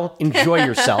hotel, enjoy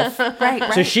yourself." Right.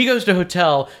 So she goes to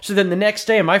hotel. So then the next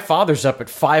day, my father's up at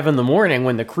 5 a.m.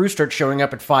 when the crew starts showing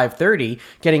up at 5:30,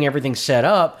 getting everything set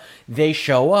up. They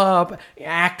show up,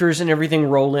 actors and everything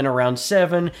roll in around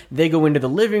 7. They go into the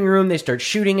living room, they start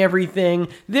shooting everything.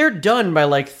 They're done by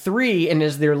like 3, and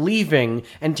as they're leaving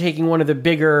and taking one of the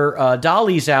bigger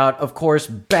dollies out, of course,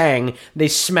 bang, they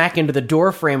smack into the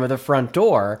door frame of the front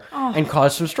door and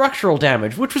cause some structural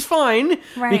damage, which was fine,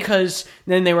 because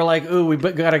then they were like, "Ooh, we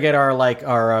gotta get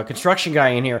our construction guy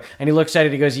in here." And he looks at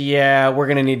it, he goes, "Yeah, we're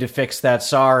gonna need to fix that,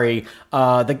 sorry.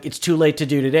 It's too late to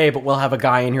do today, but we'll have a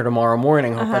guy in here tomorrow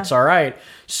morning. Hope that's all right."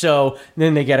 So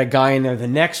then they get a guy in there the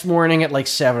next morning at like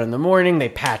 7 a.m. They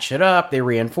patch it up. They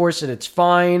reinforce it. It's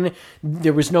fine.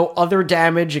 There was no other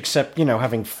damage except,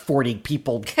 having 40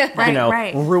 people,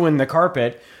 ruin the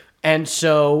carpet. And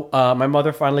so my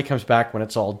mother finally comes back when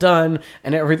it's all done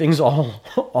and everything's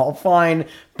all fine.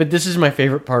 But this is my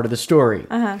favorite part of the story.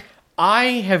 I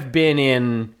have been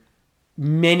in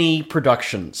many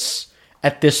productions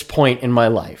at this point in my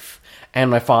life. And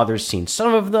my father's seen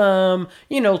some of them,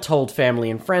 told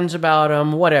family and friends about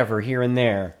them, whatever, here and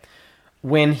there.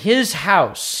 When his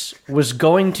house was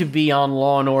going to be on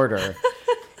Law and Order,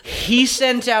 he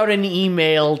sent out an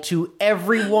email to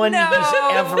everyone he's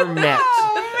ever met.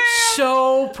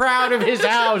 So proud of his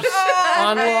house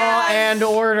on Law and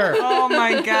Order. Oh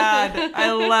my God.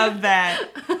 I love that.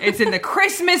 It's in the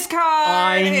Christmas card.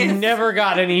 I never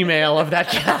got an email of that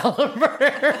caliber.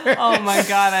 Oh my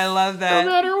God. I love that.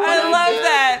 No matter what I love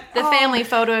that. The family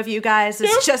photo of you guys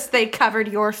is just they covered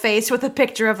your face with a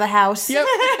picture of the house. Yep.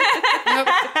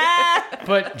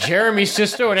 But Jeremy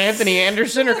Sisto and Anthony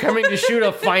Anderson are coming to shoot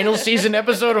a final season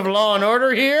episode of Law and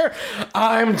Order here.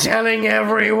 I'm telling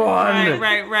everyone.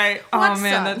 Right. Oh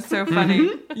man, that's so funny.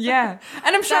 Mm-hmm. Yeah.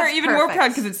 And I'm sure That's even more perfect. proud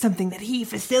because it's something that he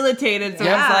facilitated. So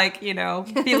Yeah. it's like,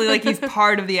 feeling like he's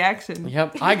part of the action.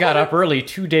 Yep, I got up early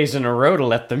 2 days in a row to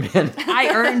let them in. I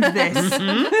earned this.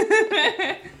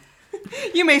 Mm-hmm.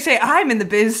 You may say I'm in the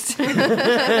biz.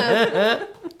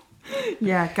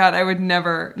 Yeah, God, I would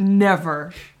never.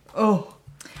 Oh,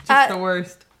 just the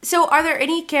worst. So, are there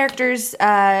any characters?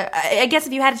 I guess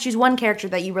if you had to choose one character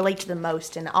that you relate to the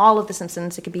most in all of The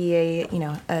Simpsons, it could be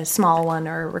a small one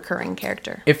or a recurring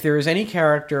character. If there is any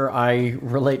character I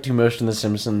relate to most in The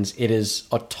Simpsons, it is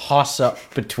a toss-up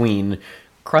between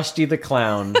Krusty the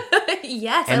Clown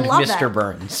Yes, and I love Mr. that.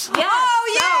 Burns. Yeah.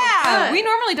 Yeah, we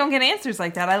normally don't get answers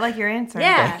like that. I like your answer.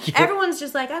 Yeah, Thank you. Everyone's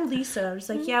just like, "I'm Lisa." I'm just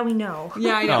like, "Yeah, we know."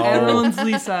 Yeah, I know. No. Everyone's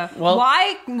Lisa. Well-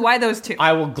 Why those two?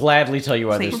 I will gladly tell you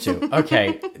why Please. those two.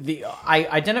 Okay. I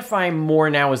identify more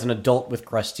now as an adult with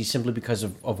Krusty simply because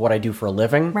of what I do for a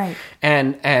living. Right.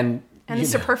 And And the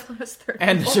superfluous third.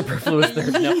 and the superfluous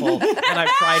third nipple. And I've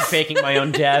tried faking my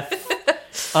own death.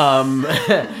 Oh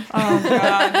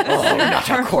God. Oh, not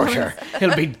a quarter.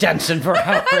 He'll be dancing for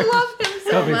hours. I love him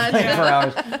so much. Playing for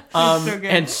hours. So good.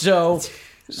 And so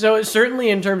certainly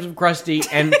in terms of Krusty,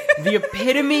 and the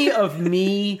epitome of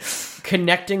me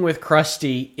connecting with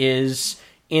Krusty is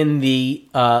in the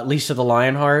Lisa the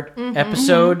Lionheart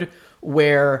episode,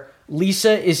 where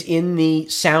Lisa is in the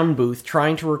sound booth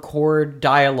trying to record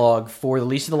dialogue for the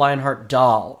Lisa the Lionheart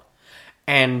doll,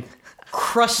 and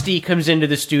Krusty comes into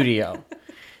the studio.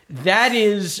 That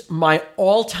is my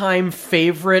all-time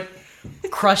favorite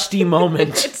Krusty moment.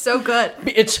 It's so good.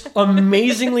 It's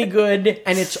amazingly good,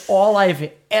 and it's all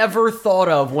I've ever thought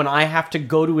of when I have to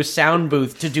go to a sound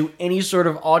booth to do any sort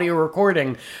of audio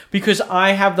recording, because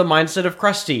I have the mindset of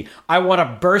Krusty. I want to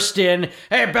burst in,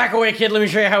 hey, back away, kid, let me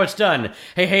show you how it's done.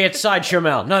 Hey, it's Sideshow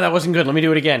Mel. No, that wasn't good, let me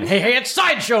do it again. Hey, it's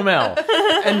Sideshow Mel.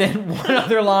 And then one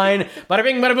other line, bada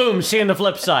bing, bada boom, seeing the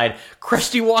flip side.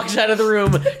 Krusty walks out of the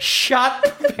room, shot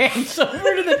pants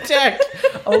over to the tech.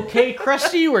 Okay,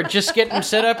 Krusty, we're just getting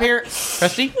set up here.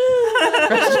 Krusty?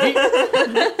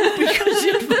 Because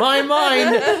in my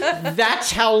mind,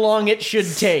 that's how long it should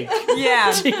take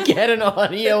to get an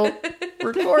audio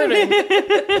recording.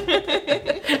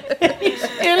 He's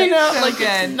handing out so like good.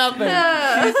 it's nothing.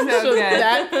 It's so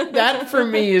good. That for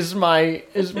me is my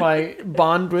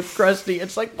bond with Krusty.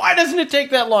 It's like, why doesn't it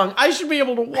take that long? I should be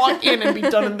able to walk in and be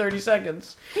done in 30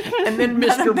 seconds. And then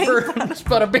Mr. Burns,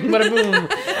 bada bing, bada boom.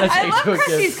 That's I love how it goes.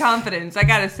 Krusty's confidence, I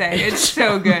gotta say. It's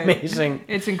so good. Amazing.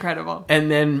 It's incredible. And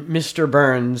then Mr.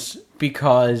 Burns,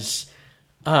 because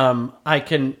I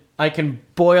can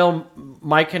boil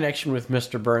my connection with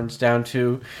Mr. Burns down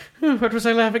to, what was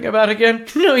I laughing about again?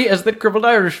 No, yes, that crippled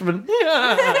Irishman.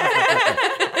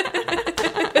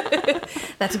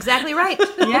 That's exactly right.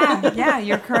 Yeah,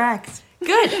 you're correct.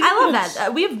 Good. I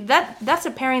love that. That's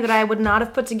a pairing that I would not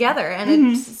have put together,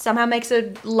 and it somehow makes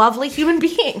a lovely human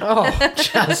being. Oh,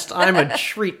 I'm a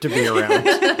treat to be around.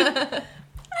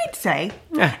 I'd say.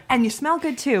 Yeah. And you smell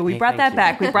good too. We brought thank that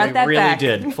back. We brought that really back.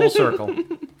 did. Full circle.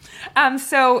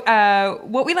 So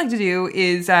what we like to do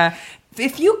is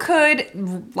if you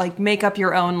could like make up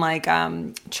your own like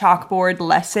chalkboard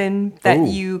lesson that Ooh.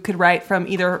 you could write from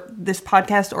either this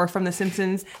podcast or from The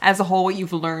Simpsons as a whole, what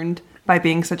you've learned by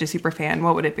being such a super fan,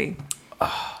 what would it be?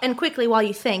 And quickly, while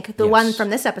you think, the Yes. one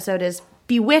from this episode is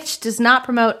Bewitched does not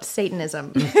promote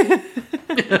Satanism.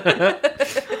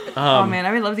 Oh man,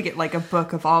 I would love to get like a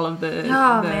book of all of the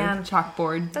man.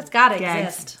 chalkboard. That's gotta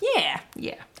gags. exist.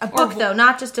 Yeah. A book, though,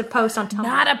 not just a post on Tumblr.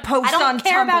 Not a post I don't on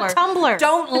care Tumblr. about Tumblr.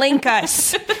 Don't link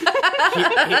us.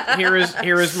 Here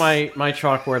is my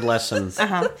chalkboard lesson,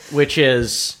 which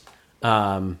is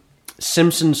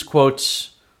Simpsons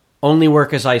quotes only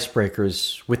work as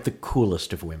icebreakers with the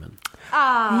coolest of women. Yeah.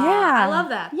 I love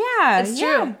that. Yeah. It's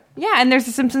yeah. true. Yeah, and there's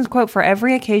a Simpsons quote for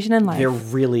every occasion in life. There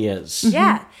really is.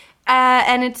 Yeah.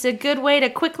 And it's a good way to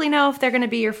quickly know if they're going to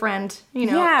be your friend. You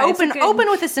know, Yeah, it's a good open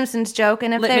with a Simpsons joke,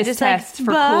 and if they're litmus just test like,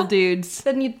 for "Bah," cool dudes.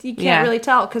 then you can't Yeah. really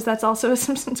tell, because that's also a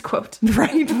Simpsons quote.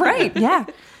 Right. Yeah,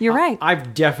 you're right.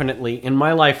 I've definitely, in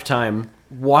my lifetime,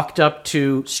 walked up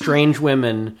to strange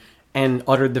women and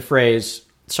uttered the phrase.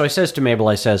 So I says to Mabel,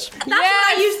 I says, That's what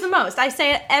I use the most. I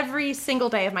say it every single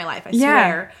day of my life. I Yeah.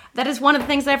 swear. That is one of the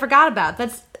things I forgot about.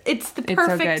 It's the so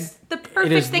perfect good. it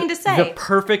perfect is thing to say. the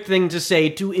perfect thing to say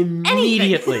to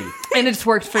immediately. And it's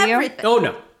worked for you? Everything. Oh,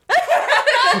 no.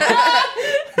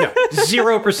 No,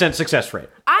 0% success rate.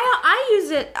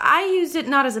 I use it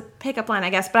not as a pickup line, I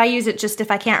guess, but I use it just if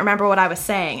I can't remember what I was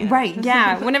saying. Right,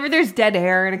 yeah. Whenever there's dead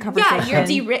air in a conversation. Yeah,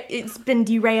 it's been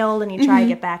derailed and you try to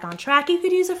get back on track. You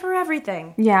could use it for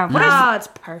everything. Yeah. It's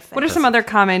perfect. What are some other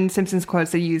common Simpsons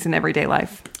quotes that you use in everyday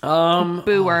life?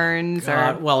 Boo earns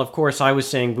or... Well, of course, I was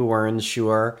saying Boo Earns,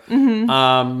 sure.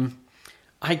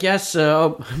 I guess,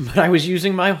 but I was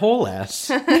using my whole ass.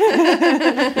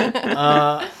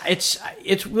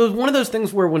 It's one of those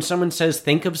things where when someone says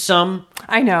 "think of some,"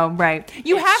 I know, right.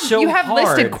 You so have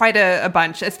listed hard. quite a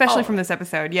bunch, especially from this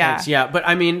episode, yeah. thanks, yeah. But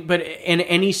I mean, but in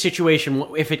any situation,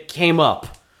 if it came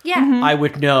up, Yeah. I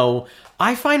would know.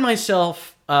 I find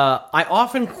myself, I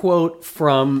often quote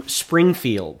from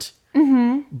Springfield.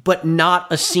 But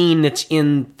not a scene that's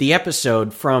in the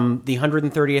episode from the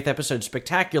 130th episode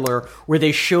Spectacular, where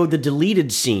they show the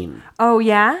deleted scene. Oh,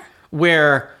 yeah?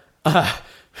 Where,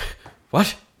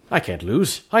 what? I can't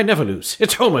lose. I never lose.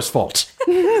 It's Homer's fault.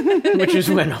 Which is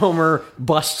when Homer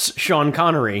busts Sean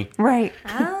Connery. Right.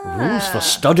 Rules for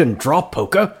stud and drop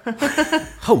poker.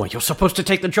 Homer, you're supposed to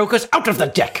take the jokers out of the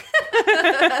deck.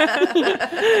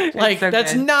 Like, so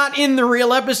that's good. not in the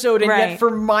real episode, and Right. yet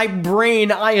for my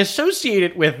brain, I associate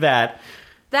it with that.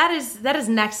 That is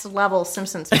next level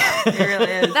Simpsons stuff. It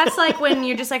really is. That's like when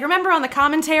you're just like, remember on the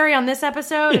commentary on this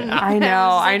episode? And I know.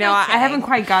 okay. I haven't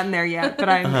quite gotten there yet, but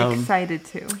I'm excited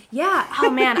to. Yeah. Oh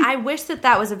man, I wish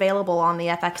that was available on the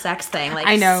FXX thing. Like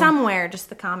I know. somewhere, just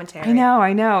the commentary.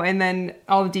 I know. And then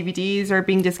all the DVDs are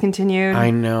being discontinued. I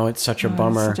know, it's such a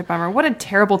bummer. Such a bummer. What a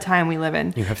terrible time we live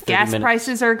in. You have 30 Gas minutes.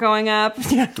 prices are going up.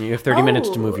 You have 30 minutes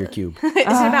to move your cube. Is it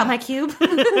about my cube?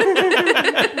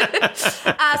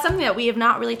 Something that we have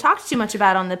not really talked too much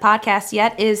about on the podcast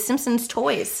yet is Simpsons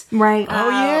toys. Right.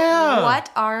 yeah. What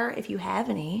are, if you have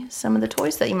any, some of the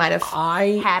toys that you might have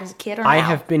I had as a kid or I now?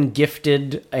 have been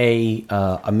gifted a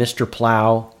Mr.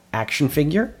 Plow action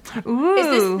figure. Ooh. Is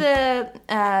this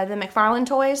the McFarlane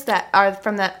toys that are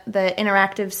from the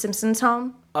interactive Simpsons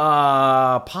home?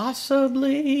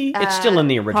 Possibly. It's still in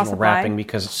the original possibly. wrapping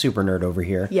because it's super nerd over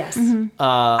here. Yes.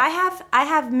 I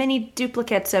have many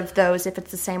duplicates of those if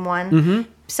it's the same one.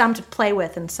 Some to play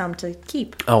with and some to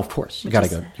keep. Oh, of course. You gotta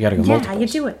go Yeah, multiples. how you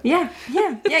do it. Yeah.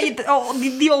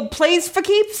 The old plays for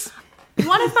keeps.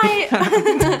 One of my,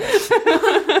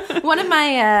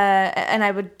 and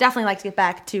I would definitely like to get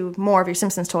back to more of your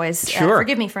Simpsons toys. Sure.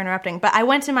 Forgive me for interrupting, but I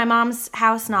went to my mom's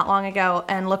house not long ago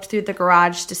and looked through the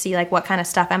garage to see like what kind of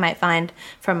stuff I might find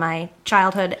from my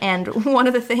childhood. And one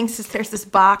of the things is there's this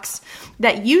box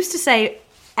that used to say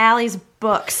Allie's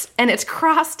Books, and it's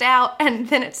crossed out, and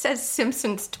then it says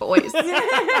Simpsons toys.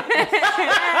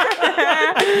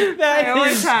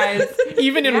 Prioritize.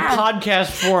 Even in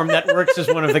podcast form, that works as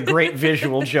one of the great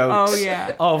visual jokes Oh,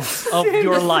 yeah. of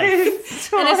your life.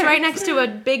 And it's right next to a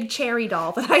big cherry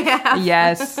doll that I have.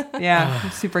 Yes. Yeah.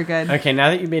 Super good. Okay,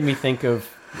 now that you made me think of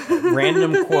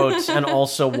random quotes and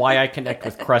also why I connect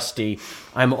with Krusty,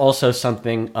 I'm also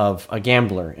something of a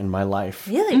gambler in my life.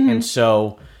 Really? And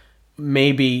so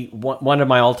maybe one of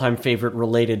my all-time favorite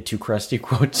related to Krusty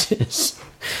quotes is,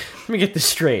 let me get this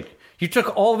straight. You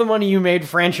took all the money you made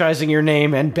franchising your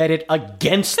name and bet it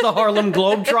against the Harlem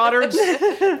Globetrotters?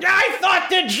 I thought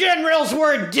the Generals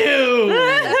were due!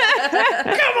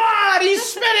 Come on, he's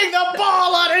spinning the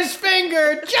ball on his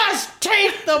finger! Just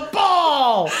take the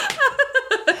ball!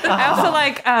 I also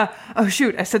like, oh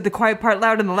shoot, I said the quiet part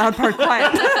loud and the loud part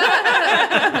quiet.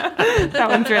 That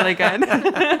one's really good.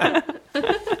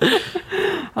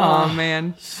 Oh,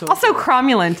 man. Also,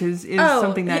 cromulent is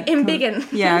something that... embiggen.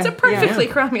 Yeah. It's a perfectly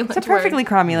cromulent It's a perfectly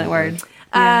cromulent word.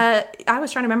 I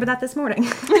was trying to remember that this morning.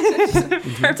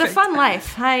 It's a fun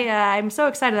life. I'm so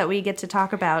excited that we get to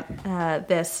talk about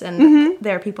this, and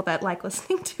there are people that like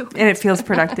listening to it. And it feels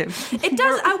productive. It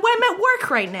does. I'm at work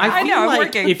right now. I feel know, I'm like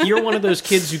working. if you're one of those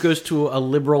kids who goes to a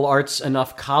liberal arts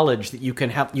enough college that you can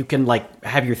have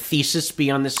your thesis be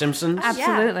on The Simpsons.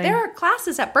 Absolutely. Yeah, there are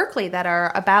classes at Berkeley that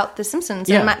are about The Simpsons.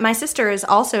 Yeah. And my sister is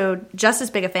also just as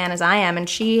big a fan as I am, and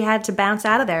she had to bounce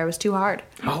out of there. It was too hard.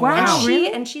 Oh, wow.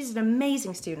 And she's an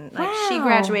amazing student. Like she Wow.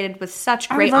 graduated with such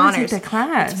I great would love honors. to take the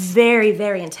class. It's very,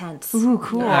 very intense. Ooh,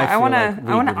 cool. I I feel want like to.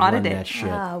 we I want to would run audit that it.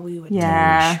 shit. We would.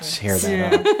 Yeah. Tear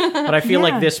that up. But I feel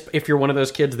like this, if you're one of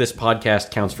those kids, this podcast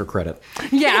counts for credit.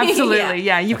 Yeah, absolutely.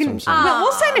 Yeah, you can. what I'm saying.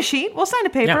 We'll sign a sheet. We'll sign a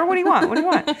paper. Yeah. What do you want? What do you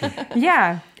want?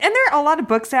 Yeah, and there are a lot of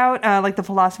books out, like the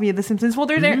Philosophy of the Simpsons. Well,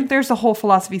 there's a whole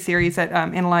philosophy series that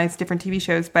analyze different TV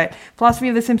shows, but Philosophy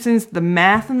of the Simpsons, the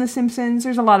Math in the Simpsons.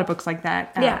 There's a lot of books like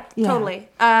that. Yeah, totally.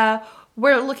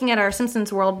 We're looking at our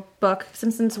Simpsons World book,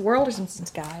 Simpsons World or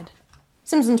Simpsons Guide?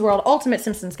 Simpsons World, Ultimate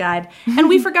Simpsons Guide. And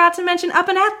we forgot to mention Up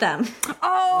and At Them.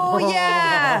 Oh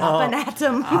yeah, Up and At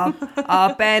Them.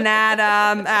 up and at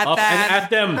 'em, at Up that. and at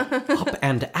them. Up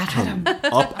and at 'em.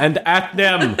 Up and at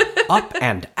them. Up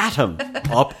and at 'em.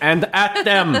 Up and at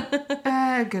them.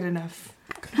 Good enough.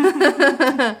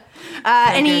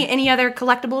 Any other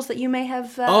collectibles that you may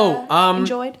have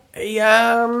enjoyed?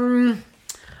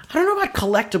 I don't know about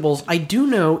collectibles. I do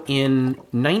know in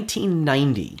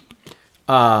 1990,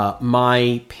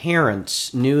 my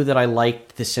parents knew that I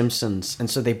liked The Simpsons, and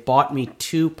so they bought me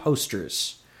 2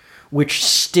 posters, which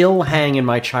still hang in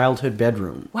my childhood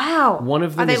bedroom. Wow. One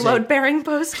of them Are they is load-bearing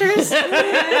posters?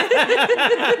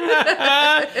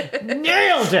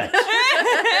 Nailed it!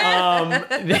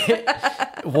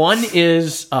 One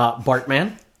is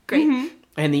Bartman. Great.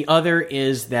 And the other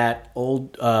is that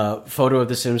old photo of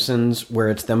The Simpsons where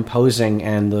it's them posing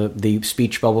and the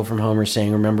speech bubble from Homer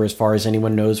saying, "Remember, as far as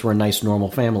anyone knows, we're a nice, normal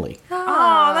family."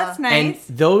 Oh, that's And nice.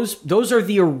 those are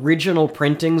the original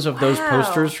printings of those Wow.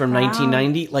 posters from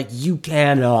 1990. Like, you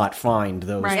cannot find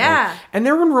those. Right. Yeah. And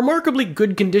they're in remarkably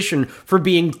good condition for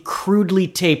being crudely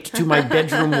taped to my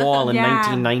bedroom wall in Yeah.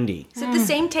 1990. Is it the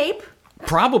same tape?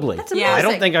 Probably. That's Yeah. amazing. I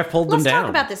don't think I've pulled them Let's down. talk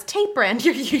about this tape brand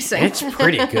you're using. It's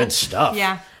pretty good stuff.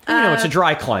 Yeah. It's a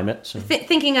dry climate. So.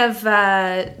 Thinking of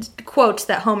quotes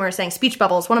that Homer is saying, speech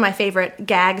bubbles, one of my favorite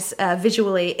gags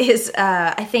visually is,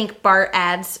 I think Bart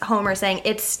adds Homer saying,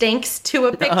 "It stinks" to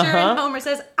a picture, and Homer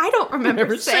says, "I don't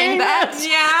remember saying that."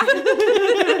 Yeah.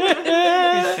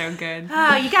 It's so good.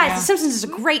 Oh, you guys, The Simpsons is a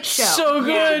great show. So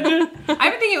good.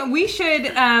 I'm thinking we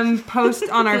should post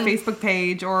on our Facebook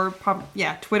page or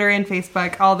Twitter and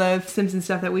Facebook all the Simpsons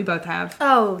stuff that we both have.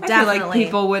 Oh, I feel like definitely.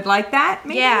 people would like that.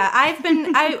 Maybe?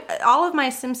 Yeah, all of my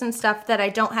Simpsons stuff that I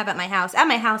don't have at my house. At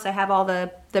my house, I have all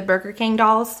the Burger King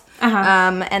dolls,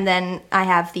 and then I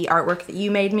have the artwork that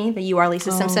you made me, the "You Are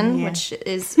Lisa Simpson," which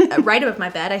is right above my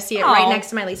bed. I see it right next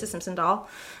to my Lisa Simpson doll.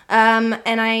 And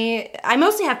I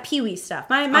mostly have Pee-wee stuff.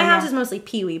 My house is mostly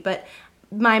Pee-wee, but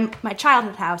my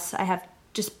childhood house, I have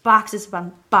just boxes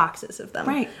upon boxes of them.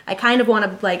 Right. I kind of want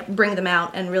to like bring them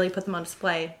out and really put them on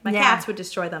display. My cats would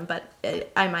destroy them, but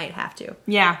I might have to.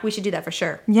 Yeah. We should do that for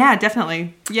sure. Yeah,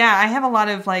 definitely. Yeah, I have a lot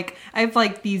of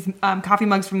these coffee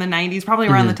mugs from the 90s, probably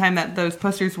around the time that those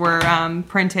posters were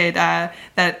printed.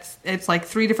 It's like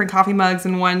 3 different coffee mugs,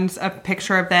 and one's a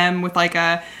picture of them with like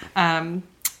an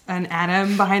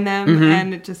atom behind them,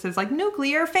 and it just says like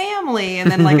nuclear family,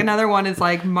 and then like another one is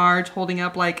like Marge holding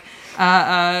up like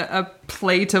a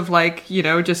plate of like,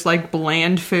 just like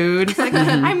bland food. It's like,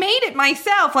 I made it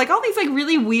myself. Like all these like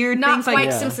really weird Not things, quite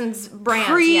like Simpsons brands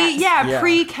pre yet.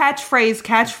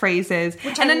 catchphrases,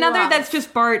 Which and I another love. that's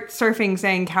just Bart surfing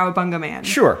saying "Cowabunga Man."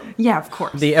 Sure. Yeah, of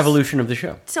course. The evolution of the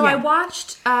show. So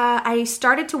I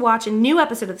started to watch a new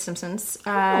episode of The Simpsons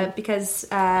because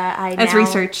As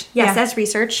research. Yes, Yeah. as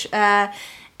research.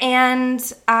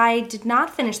 And I did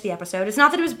not finish the episode. It's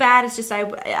not that it was bad. It's just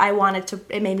I wanted to.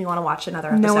 It made me want to watch another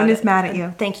episode. No one is mad at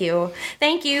you. Thank you.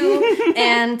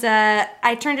 And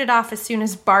I turned it off as soon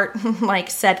as Bart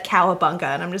said "cowabunga,"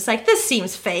 and I'm just like, this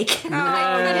seems fake.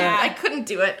 I couldn't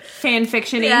do it. Fan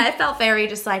fiction. Yeah, it felt very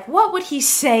just like, what would he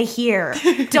say here?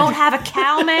 Don't have a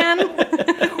cow, man?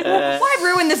 Why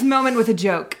ruin this moment with a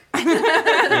joke?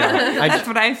 That's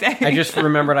what I say. I just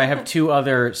remembered I have 2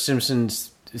 other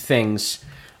Simpsons things.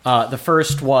 The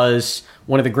first was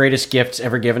one of the greatest gifts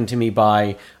ever given to me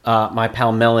by my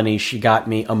pal Melanie. She got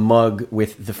me a mug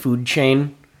with the food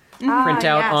chain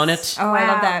printout on it. Oh, I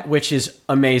love that. Which is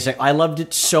amazing. I loved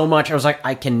it so much. I was like,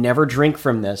 I can never drink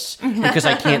from this because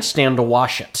I can't stand to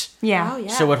wash it. Yeah. Oh,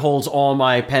 yeah. So it holds all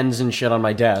my pens and shit on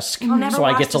my desk. I'll never So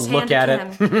I wash get to this look hand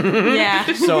at it. again.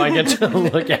 Yeah. So I get to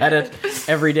look at it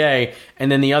every day.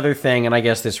 And then the other thing, and I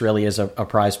guess this really is a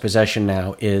prized possession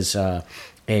now, is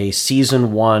a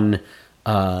season 1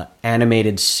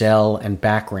 animated cell and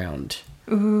background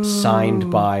signed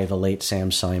by the late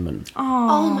Sam Simon.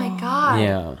 Oh my god.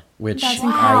 Yeah, which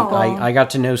incredible. I got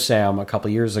to know Sam a couple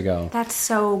years ago. That's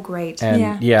so great.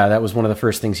 And yeah, that was one of the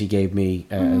first things he gave me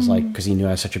as because he knew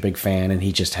I was such a big fan, and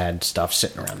he just had stuff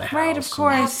sitting around the house. Right, of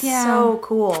course. That's Yeah. so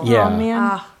cool. Yeah. Oh,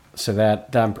 man. So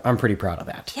that I'm pretty proud of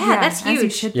that. Yeah, that's as you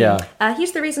huge. should be. Yeah.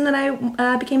 He's the reason that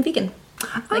I became vegan.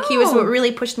 Like he was what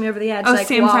really pushed me over the edge. Oh, like,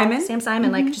 Sam Simon? Sam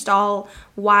Simon. Like just while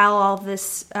all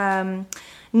this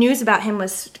news about him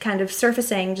was kind of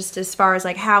surfacing, just as far as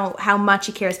like how much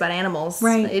he cares about animals.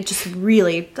 Right. It just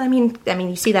really. I mean,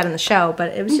 you see that in the show,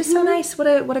 but it was just so nice.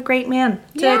 What a great man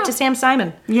to Sam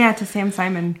Simon. Yeah, to Sam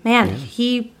Simon. Man,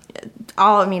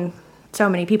 so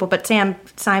many people, but Sam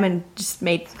Simon just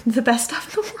made the best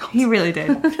stuff in the world. He really did.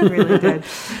 He really did.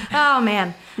 Oh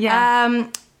man. Yeah.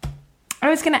 I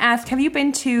was going to ask, have you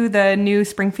been to the new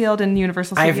Springfield and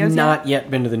Universal I Studios have not yet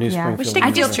been to the new Yeah. Springfield.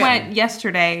 I just Universal. went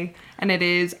yesterday, and it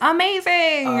is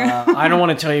amazing. I don't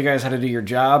want to tell you guys how to do your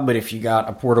job, but if you got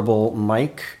a portable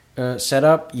mic set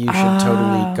up, you should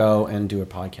totally go and do a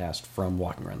podcast from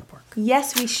walking around the park.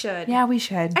 Yes, we should. Yeah, we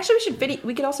should. Actually,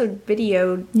 we could also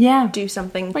video. Do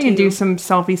something. We can do some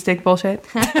selfie stick bullshit.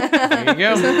 There you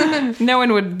go. No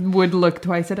one would look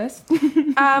twice at us.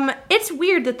 It's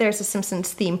weird that there's a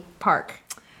Simpsons theme park.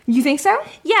 You think so?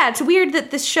 Yeah, it's weird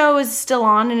that this show is still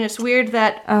on, and it's weird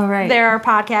that there are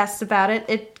podcasts about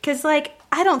it. Because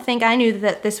I don't think I knew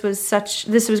that this was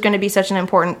going to be such an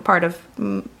important part of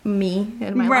me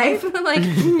in my life.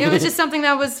 It was just something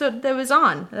that was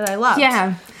on that I loved.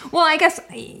 Yeah. Well, I guess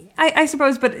I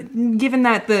suppose, but given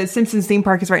that the Simpsons theme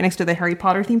park is right next to the Harry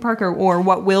Potter theme park, or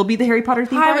what will be the Harry Potter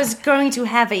theme park, I was going to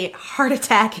have a heart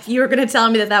attack if you were going to tell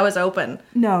me that was open.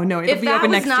 No, it'll be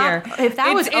open next year. If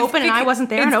that was open and I wasn't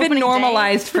there, it's on been opening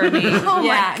normalized for me. Oh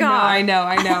my God. No,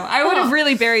 I know. I would have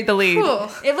really buried the lead.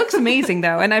 It looks amazing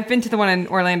though, and I've been to the one in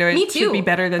Orlando. Me It too. should be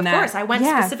better than that. Of course, I went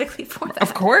specifically for that.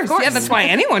 Of course. Yeah, that's why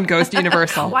anyone goes to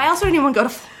Universal. Why else would anyone go to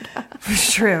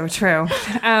Florida? True.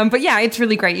 But yeah, it's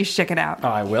really great. You should check it out.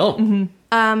 I will.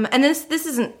 And this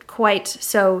isn't quite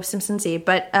so Simpsons-y,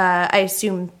 but I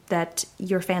assume that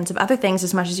you're fans of other things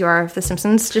as much as you are of The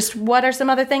Simpsons. Just what are some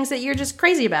other things that you're just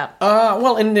crazy about?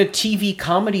 Well, in the TV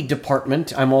comedy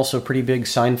department, I'm also a pretty big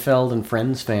Seinfeld and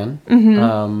Friends fan.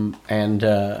 And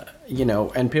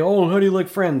people, oh, how do you like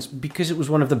Friends? Because it was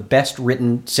one of the best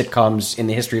written sitcoms in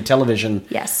the history of television.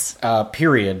 Yes.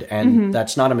 Period. And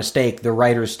that's not a mistake. The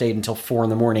writers stayed until 4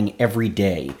 a.m. every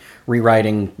day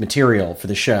rewriting material for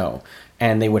the show.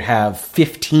 And they would have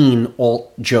 15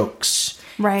 alt jokes.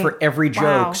 Right. For every joke,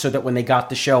 Wow. so that when they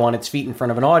got the show on its feet in front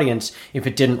of an audience, if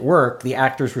it didn't work, the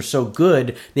actors were so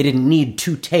good, they didn't need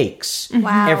 2 takes.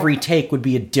 Wow. Every take would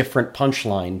be a different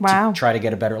punchline Wow. to try to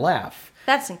get a better laugh.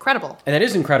 That's incredible. And that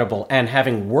is incredible. And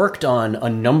having worked on a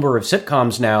number of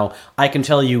sitcoms now, I can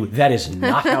tell you that is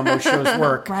not how most shows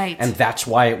work. Right. And that's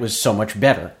why it was so much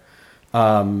better.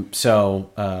 Friends,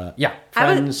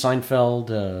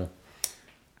 Seinfeld...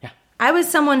 I was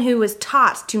someone who was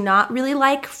taught to not really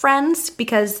like Friends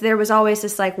because there was always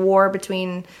this like war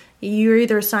between you're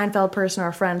either a Seinfeld person or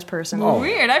a Friends person. Oh.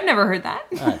 Weird. I've never heard that.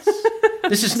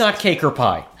 This is not cake or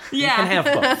pie. Yeah. You can have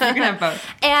both. You can have both.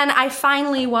 And I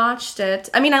finally watched it.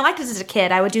 I mean, I liked it as a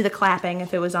kid. I would do the clapping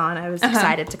if it was on. I was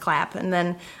excited to clap. And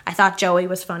then I thought Joey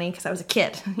was funny because I was a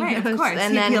kid. Right, of course.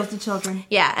 And He then, appeals to children.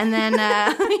 yeah, and then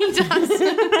he does.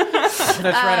 That's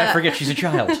right, I forget she's a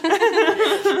child.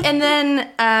 And then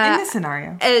In this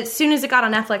scenario. as soon as it got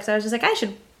on Netflix, I was just like, I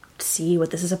should see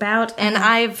what this is about. And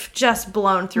I've just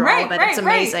blown through all of it. It's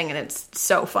amazing and it's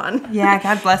so fun. Yeah,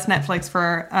 God bless Netflix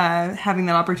for having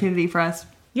that opportunity for us.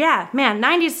 Yeah, man,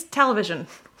 90s television.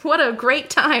 What a great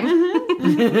time.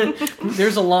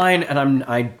 There's a line, and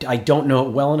I don't know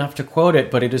it well enough to quote it,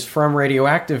 but it is from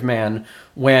Radioactive Man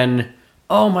when,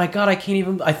 oh my God, I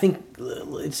think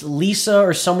it's Lisa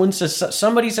or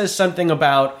somebody says something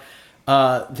about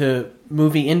the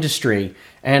movie industry,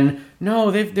 and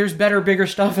no, there's better, bigger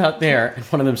stuff out there. And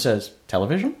one of them says,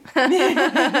 television?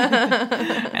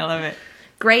 I love it.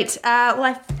 Great. Well,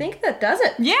 I think that does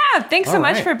it. Yeah, thanks so All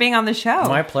much right. for being on the show.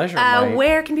 My pleasure.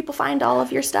 Where can people find all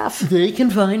of your stuff? They can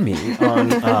find me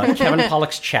on Kevin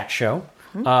Pollak's Chat Show.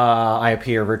 I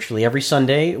appear virtually every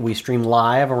Sunday. We stream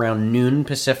live around noon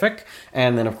Pacific.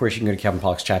 And then, of course, you can go to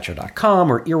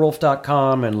kevinpollakschatshow.com or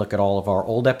earwolf.com and look at all of our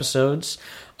old episodes.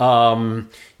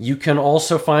 You can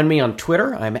also find me on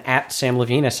Twitter. I'm at Sam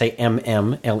Levine,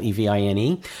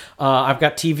 SAMMLEVINE. I've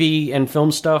got TV and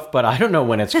film stuff, but I don't know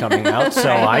when it's coming out, so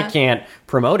I can't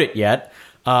promote it yet.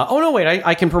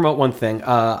 I can promote one thing.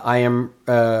 I am,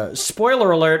 spoiler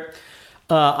alert,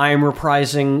 I am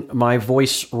reprising my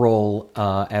voice role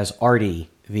as Artie,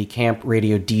 the camp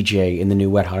radio DJ in the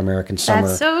new Wet Hot American Summer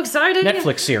That's so exciting.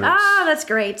 Netflix series. Ah, that's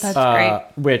great. That's great.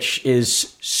 Which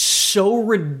is so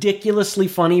ridiculously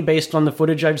funny based on the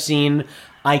footage I've seen.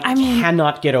 I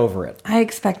cannot get over it. I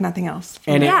expect nothing else.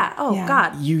 And yeah. Yeah.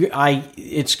 God.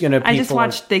 it's gonna. I just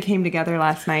watched They Came Together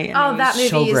last night. And Oh, it that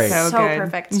was movie so great. is so good.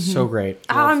 perfect. so great.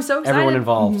 Oh, I'm so excited. Everyone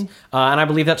involved, and I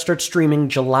believe that starts streaming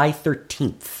July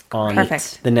 13th on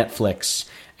Perfect. the Netflix.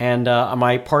 And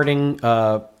my parting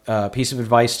piece of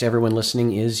advice to everyone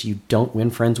listening is: you don't win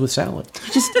friends with salad.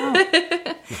 Just don't.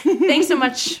 Thanks so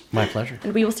much. My pleasure.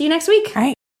 And we will see you next week. All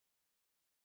right.